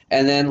FaceTime,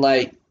 and then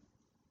like.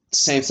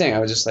 Same thing. I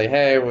was just like,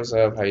 hey, what's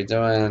up? How you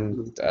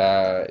doing?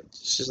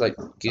 She's like,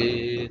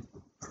 good.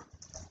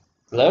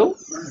 Hello?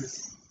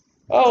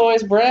 Oh,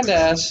 it's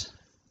Brandass.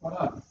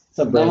 What up? What's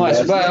up,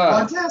 Brandass?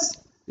 Podcast?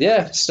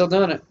 Yeah, still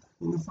doing it.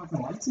 Any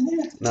fucking lights in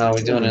here? No,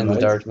 we're doing it in the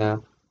dark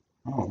now.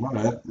 Oh, my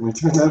bad. Let me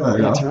turn that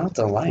back off. Turn out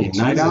the lights.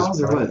 Night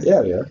owls or what?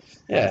 Yeah, yeah.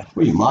 Yeah.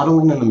 Were you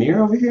modeling in the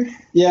mirror over here?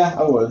 Yeah,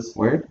 I was.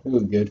 Where? It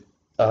was good.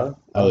 I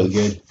was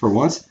good. For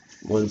once?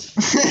 Once.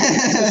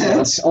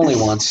 Only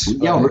once.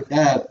 Yo,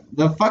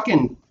 the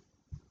fucking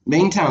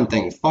main town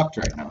thing is fucked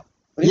right now.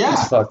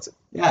 It's fucked.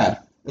 Yeah.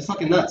 It's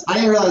fucking nuts. I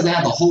didn't realize they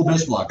had the whole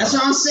bitch block. That's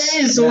what I'm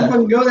saying. So we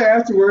can go there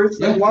afterwards.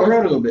 Yeah, walk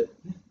around a little bit.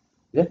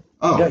 Yeah.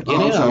 Oh, yeah, get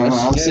in on this.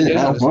 I'm seeing it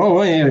now.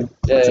 Whoa,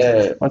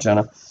 yeah. Watch out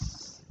now.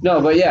 No,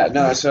 but yeah,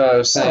 no, so I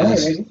was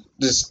saying,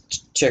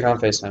 just check on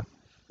FaceTime.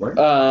 Where?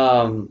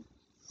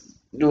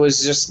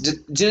 was just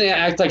didn't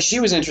act like she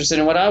was interested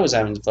in what I was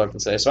having to fucking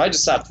say. So I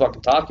just stopped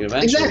fucking talking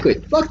eventually. Exactly.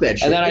 Fuck that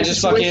shit. And then I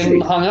just fucking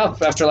hung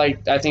up after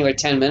like I think like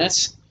 10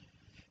 minutes.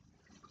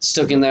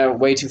 Stuck in there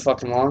way too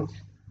fucking long.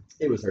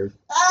 It was hers.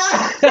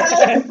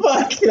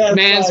 Fuck that.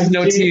 Man's with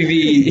no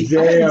TV.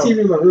 I have a TV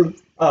in my room.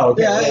 Oh,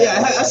 okay.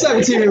 Yeah. I still have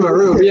a TV in my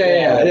room.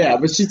 Yeah.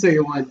 But she took it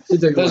one. She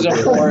took it Those one.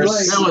 are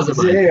worse. That wasn't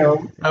mine.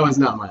 Damn. That was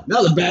not mine.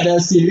 That was a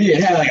badass TV.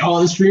 It had like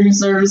all the streaming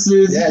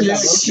services. Yeah,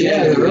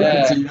 The remote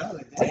yeah. TV. I was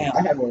like, Damn.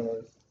 I had one of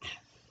those.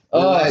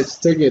 I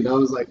took it. And I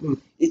was like,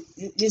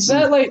 Is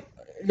that like?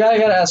 I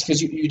gotta ask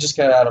because you just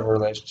got out of a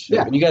relationship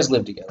Yeah. and you guys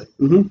lived together.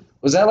 Mhm.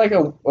 Was that like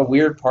a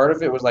weird part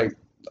of it? Was like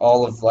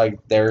all of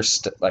like their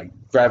like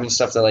grabbing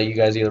stuff that like you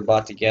guys either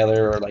bought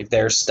together or like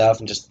their stuff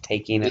and just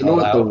taking it you know all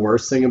what out? the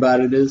worst thing about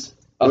it is?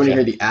 You want to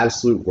Okay. hear the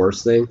absolute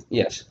worst thing?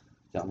 Yes.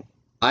 Tell me.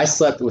 I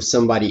slept with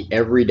somebody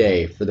every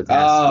day for the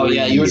past Oh 3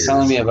 yeah, you were years.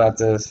 telling me about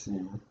this.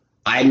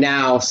 I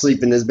now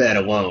sleep in this bed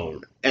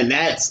alone. And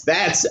that's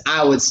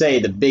I would say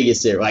the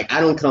biggest issue. Like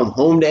I don't come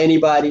home to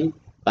anybody.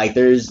 Like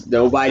there's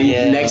nobody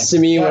Yeah. next to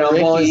me when Yeah, I'm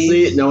falling Ricky.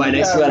 asleep. Nobody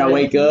next to me when I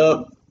wake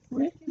up.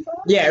 Ricky,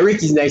 Yeah,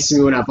 Ricky's next to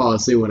me when I fall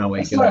asleep when I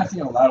wake that's what I up.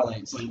 think a lot of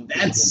like sleeping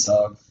That's-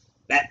 dog.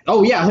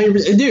 Oh yeah,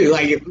 100%. Dude,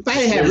 like if I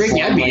didn't have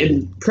Ricky, I'd be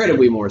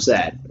incredibly more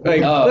sad.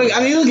 Like, Oh. look,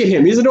 I mean, look at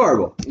him. He's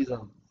adorable. He's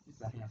a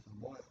handsome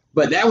boy.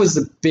 But that was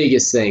the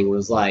biggest thing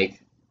was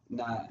like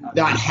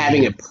not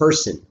having a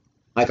person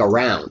like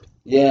around.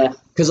 Yeah.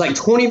 Cause like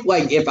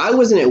if I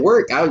wasn't at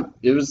work,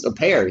 it was a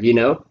pair, you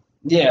know,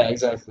 Yeah,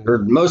 exactly. or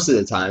most of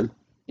the time.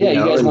 Yeah, you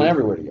know, guys and- went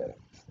everywhere together.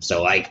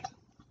 So like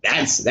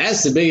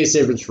that's the biggest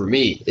difference for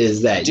me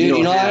is that Dude,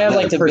 you know I have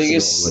like the another person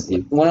biggest with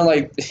you. one of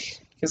like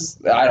because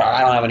I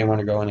don't have anyone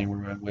to go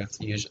anywhere with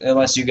usually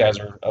unless you guys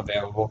are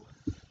available.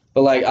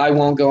 But like I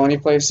won't go any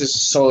places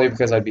solely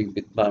because I'd be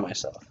by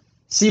myself.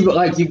 See, but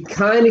like you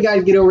kind of got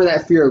to get over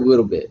that fear a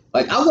little bit.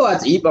 Like I'll go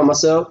out to eat by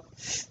myself.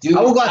 Dude,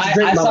 I will go out to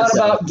drink I by thought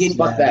myself. about getting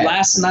Fuck that.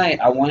 last night.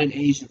 I wanted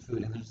Asian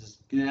food, and there's this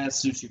good ass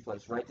sushi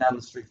place right down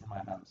the street from my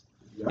house.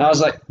 And I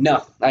was like,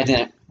 no, I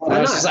didn't. Why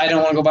I was not? just, I don't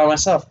want to go by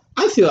myself.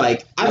 I feel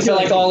like I feel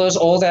like all those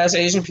old ass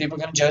Asian people are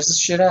gonna judge this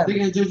shit out. They're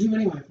gonna judge you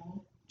anyway,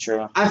 fool.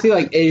 True. I feel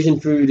like Asian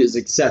food is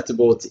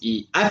acceptable to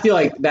eat. I feel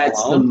like that's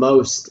Alone? the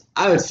most.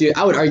 I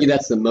would argue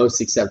that's the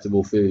most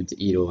acceptable food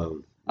to eat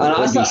alone. And I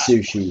Would be thought-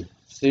 sushi,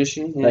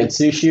 Sushi. Yeah. like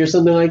sushi or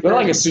something like Go that.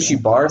 to like a sushi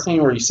bar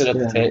thing where you sit at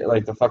the Yeah.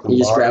 like the fucking You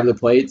just bar. grab the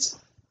plates.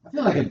 I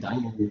feel like a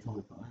diner would be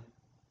totally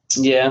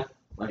fine. Yeah.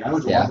 Like I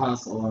went to Yeah. Waffle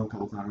House alone a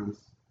couple times.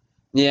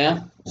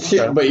 Yeah.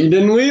 Shit, but you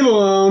didn't leave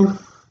alone.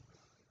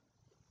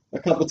 A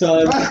couple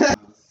times.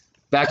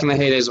 Back in the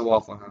heydays of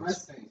Waffle My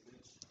House. thing,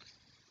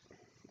 bitch.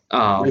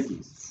 Oh,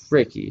 Ricky's.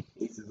 Ricky.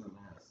 Eats his own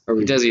ass. Are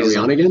we, Does he are we use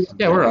on again?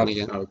 Yeah, we're on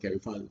again. Oh, okay, we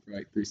paused for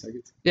like 3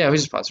 seconds. Yeah, we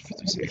just paused it for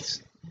 3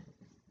 seconds.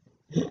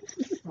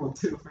 Well,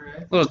 two for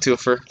it. A little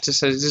twofer.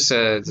 Just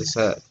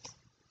a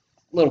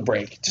little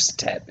break. Just a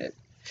tad bit.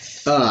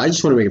 I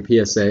just want to make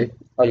a PSA.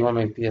 Oh, you want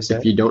to make a PSA?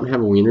 If you don't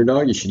have a wiener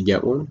dog, you should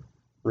get one.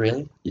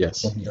 Really?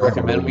 Yes. You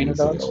recommend wiener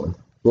dogs?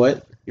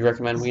 What? You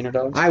recommend wiener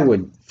dogs? I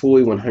would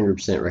fully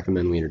 100%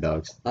 recommend wiener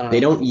dogs. I don't They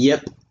know. don't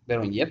yip. They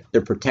don't yip.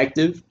 They're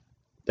protective.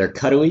 They're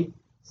cuddly.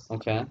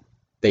 Okay.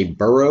 They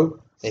burrow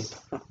They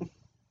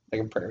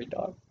like a prairie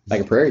dog.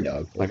 like a prairie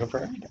dog. Like a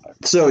prairie dog.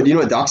 So, do you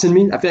know what dachshund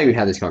means? I feel like we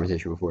had this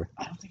conversation before.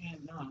 I don't think we have.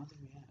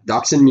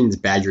 Dachshund means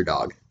badger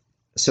dog.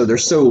 So they're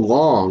so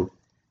long.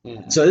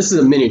 Yeah. So this is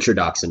a miniature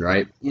dachshund,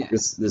 right? Yeah.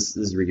 This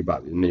is Ricky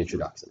Bobby, the miniature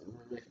dachshund.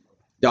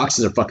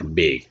 Dachshunds are fucking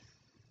big.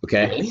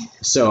 Okay. Really?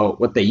 So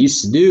what they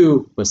used to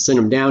do was send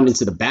them down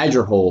into the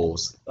badger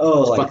holes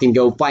Oh, to fucking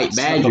go fight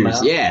snuff 'em badgers.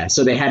 out? Yeah.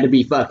 So they had to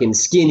be fucking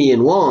skinny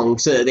and long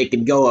so that they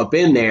could go up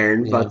in there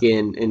and Yeah.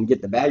 fucking and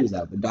get the badgers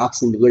out. But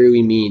dachshund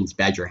literally means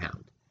badger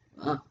hound.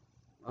 Huh.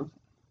 Okay.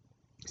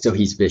 So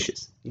he's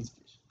vicious. He's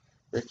vicious.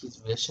 Ricky's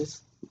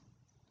vicious.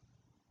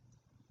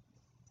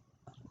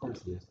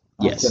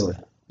 Yes. Killer.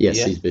 Yes,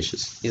 Yeah. he's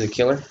vicious. He's a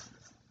killer.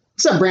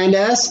 What's up,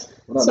 Brandass?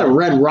 What's up,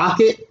 Red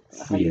Rocket?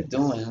 How you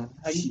doing?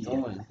 How you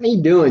doing? How you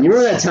doing? You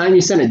remember that time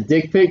you sent a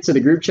dick pic to the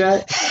group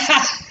chat?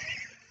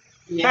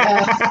 Yeah.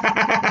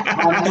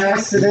 On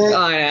accident.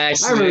 On I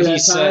accident, remember he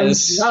that time.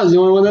 says. I was the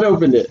only one that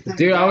opened it.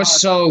 Dude, I was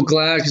so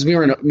glad because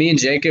me and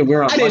Jacob, we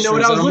were on I didn't know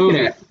what mushrooms I was on a looking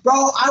movie. at. Bro,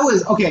 I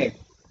was okay.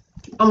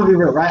 I'm gonna be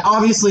real, right?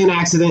 Obviously, an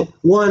accident.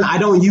 One, I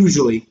don't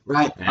usually,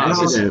 right? And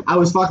Accident. I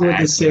was fucking with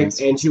this chick,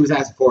 Accidents. and she was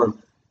asking for him,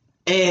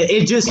 and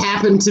it just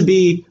happened to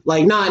be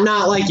like not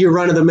like your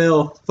run of the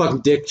mill fucking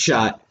dick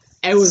shot.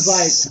 It was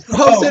like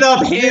posted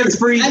up, hands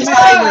free. I timer. did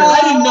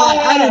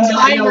I did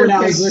not know what I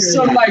was looking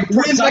Some at. like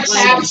With the production.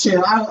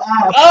 caption.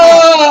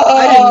 Oh!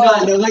 I did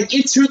not know. Like,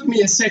 it took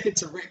me a second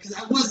to read because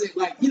I wasn't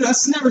like,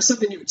 it's never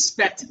something you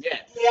expect to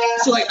get. Yeah.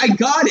 So like, I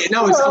got it, and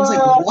I was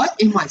like, what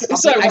am I?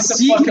 It's like, I what the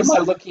see fuck his- am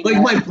I looking like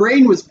at? my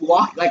brain was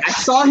blocked. Like I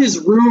saw his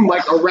room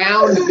like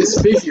around this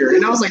figure,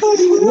 and I was like,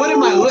 "What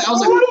am I? I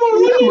was like,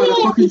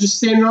 that motherfucker just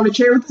standing on a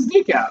chair with his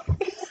dick out."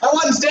 I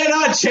want to stand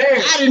on a chair.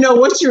 I didn't know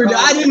what you were doing.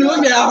 I didn't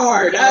look that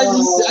hard. I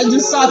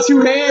just saw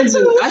 2 hands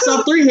and I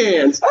saw 3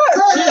 hands.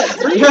 Shit,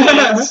 3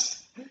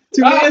 hands.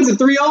 2 hands and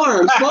 3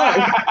 arms.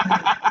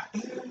 Fuck.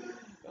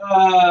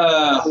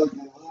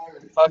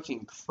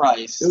 Fucking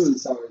Christ. It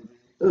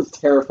was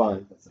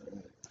terrifying.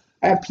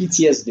 I have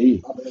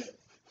PTSD.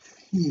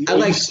 I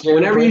like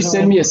whenever you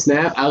send me a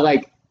snap, I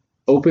like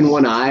open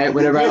one eye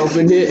whenever I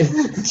opened it,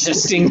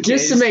 Just in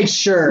just to case. make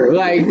sure.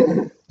 Like,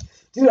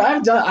 Dude,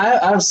 I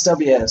have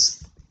stubby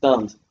ass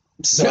thumbs.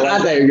 So I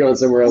thought you were going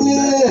somewhere else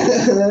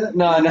with that.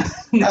 no. I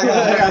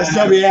got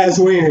stubby ass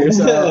wieners.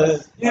 So.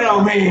 You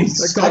know me.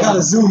 I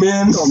gotta zoom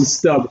in. Call him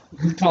Stub.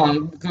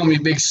 Call me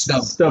Big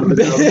Stub. Stub.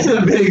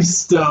 Big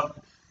stuff.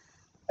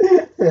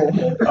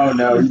 Oh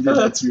no, you did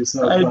that to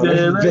yourself. I bro.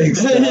 did. Big You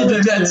stuff.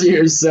 did that to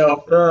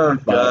yourself.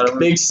 Oh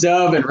Big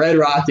Stub and Red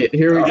Rocket.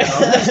 Here we go.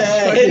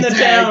 In the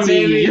Tag town,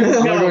 team. baby.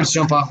 I'm gonna go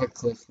jump off a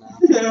cliff now.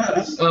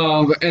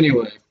 But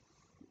anyway,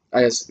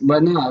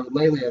 but no,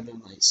 lately I've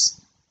been like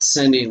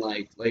sending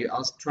like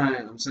I'm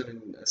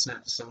sending a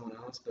snap to someone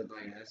else, but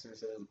like I accidentally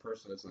send it to the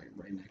person that's like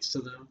right next to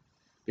them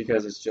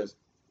because it's just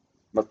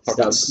my fucking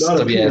Not a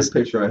stubby penis ass.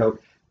 picture, I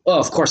hope. Oh,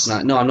 of course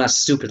not. No, I'm not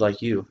stupid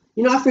like you.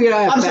 You know, I figured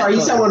I have I'm fat sorry, you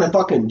thumb. sent one to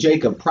fucking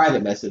Jacob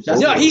private message.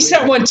 That's No, what he it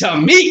sent was. one to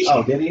me.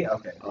 Oh, did he?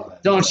 Okay.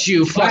 Don't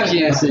you Private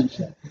fucking.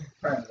 message.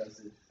 Private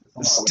message.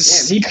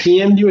 Damn, he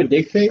PM'd you a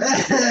dick pic?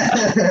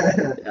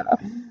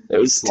 It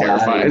was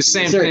terrifying.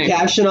 Same Is there a thing.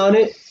 caption on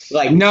it?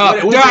 Like, No,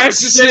 what no, did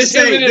it's just did it his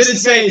say? him and Did it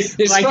say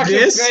his like fucking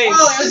this? face.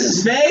 Oh, it was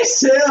his face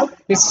too.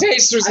 His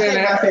face was in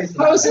it.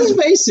 How was his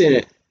face in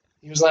it?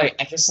 He was like,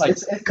 I guess like.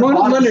 It's Coming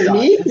from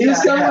underneath? He was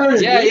coming from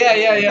underneath?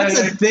 Yeah. That's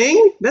a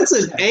thing? That's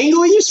an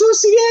angle you're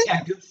supposed to get?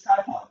 Yeah, good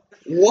tripod.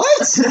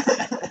 What?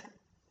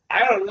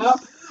 I don't know.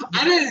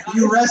 I didn't.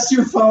 You rest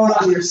your phone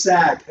on your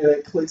sack and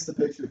it clicks the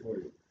picture for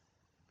you.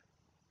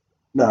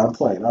 No, I'm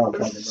playing. I don't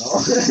fucking know.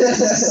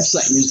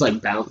 You just like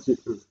bounce it.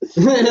 Oh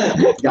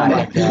Got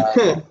my it.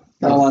 god.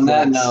 Well, on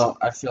that note,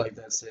 I feel like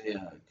that's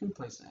a good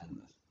place to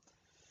end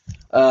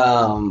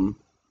this.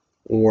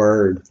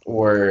 Word.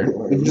 Word.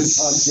 On dick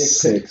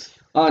pics.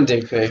 On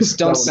dick pics.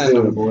 Don't send do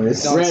it, them.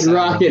 boys. Don't Red send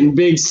Rocket and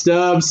Big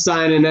Stub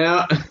signing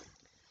out.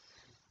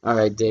 All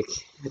right, Dick.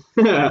 Shut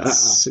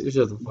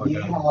the fuck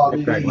Yeehaw,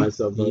 I cracked baby.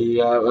 myself up.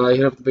 Yeah,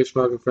 hit up the Big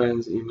Smoke and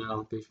Friends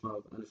email,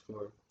 bigsmoke_.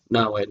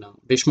 No, wait, no.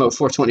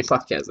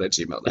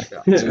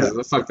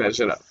 BigSmoke420podcast@gmail.com. Fuck that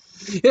shit up.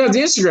 Yeah, the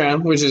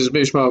Instagram, which is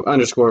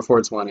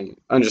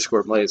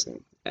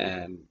BigSmoke_420_blazing.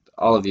 And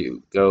all of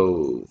you,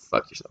 go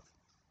fuck yourself.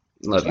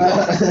 Love you all.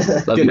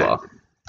 Love Good you night. all.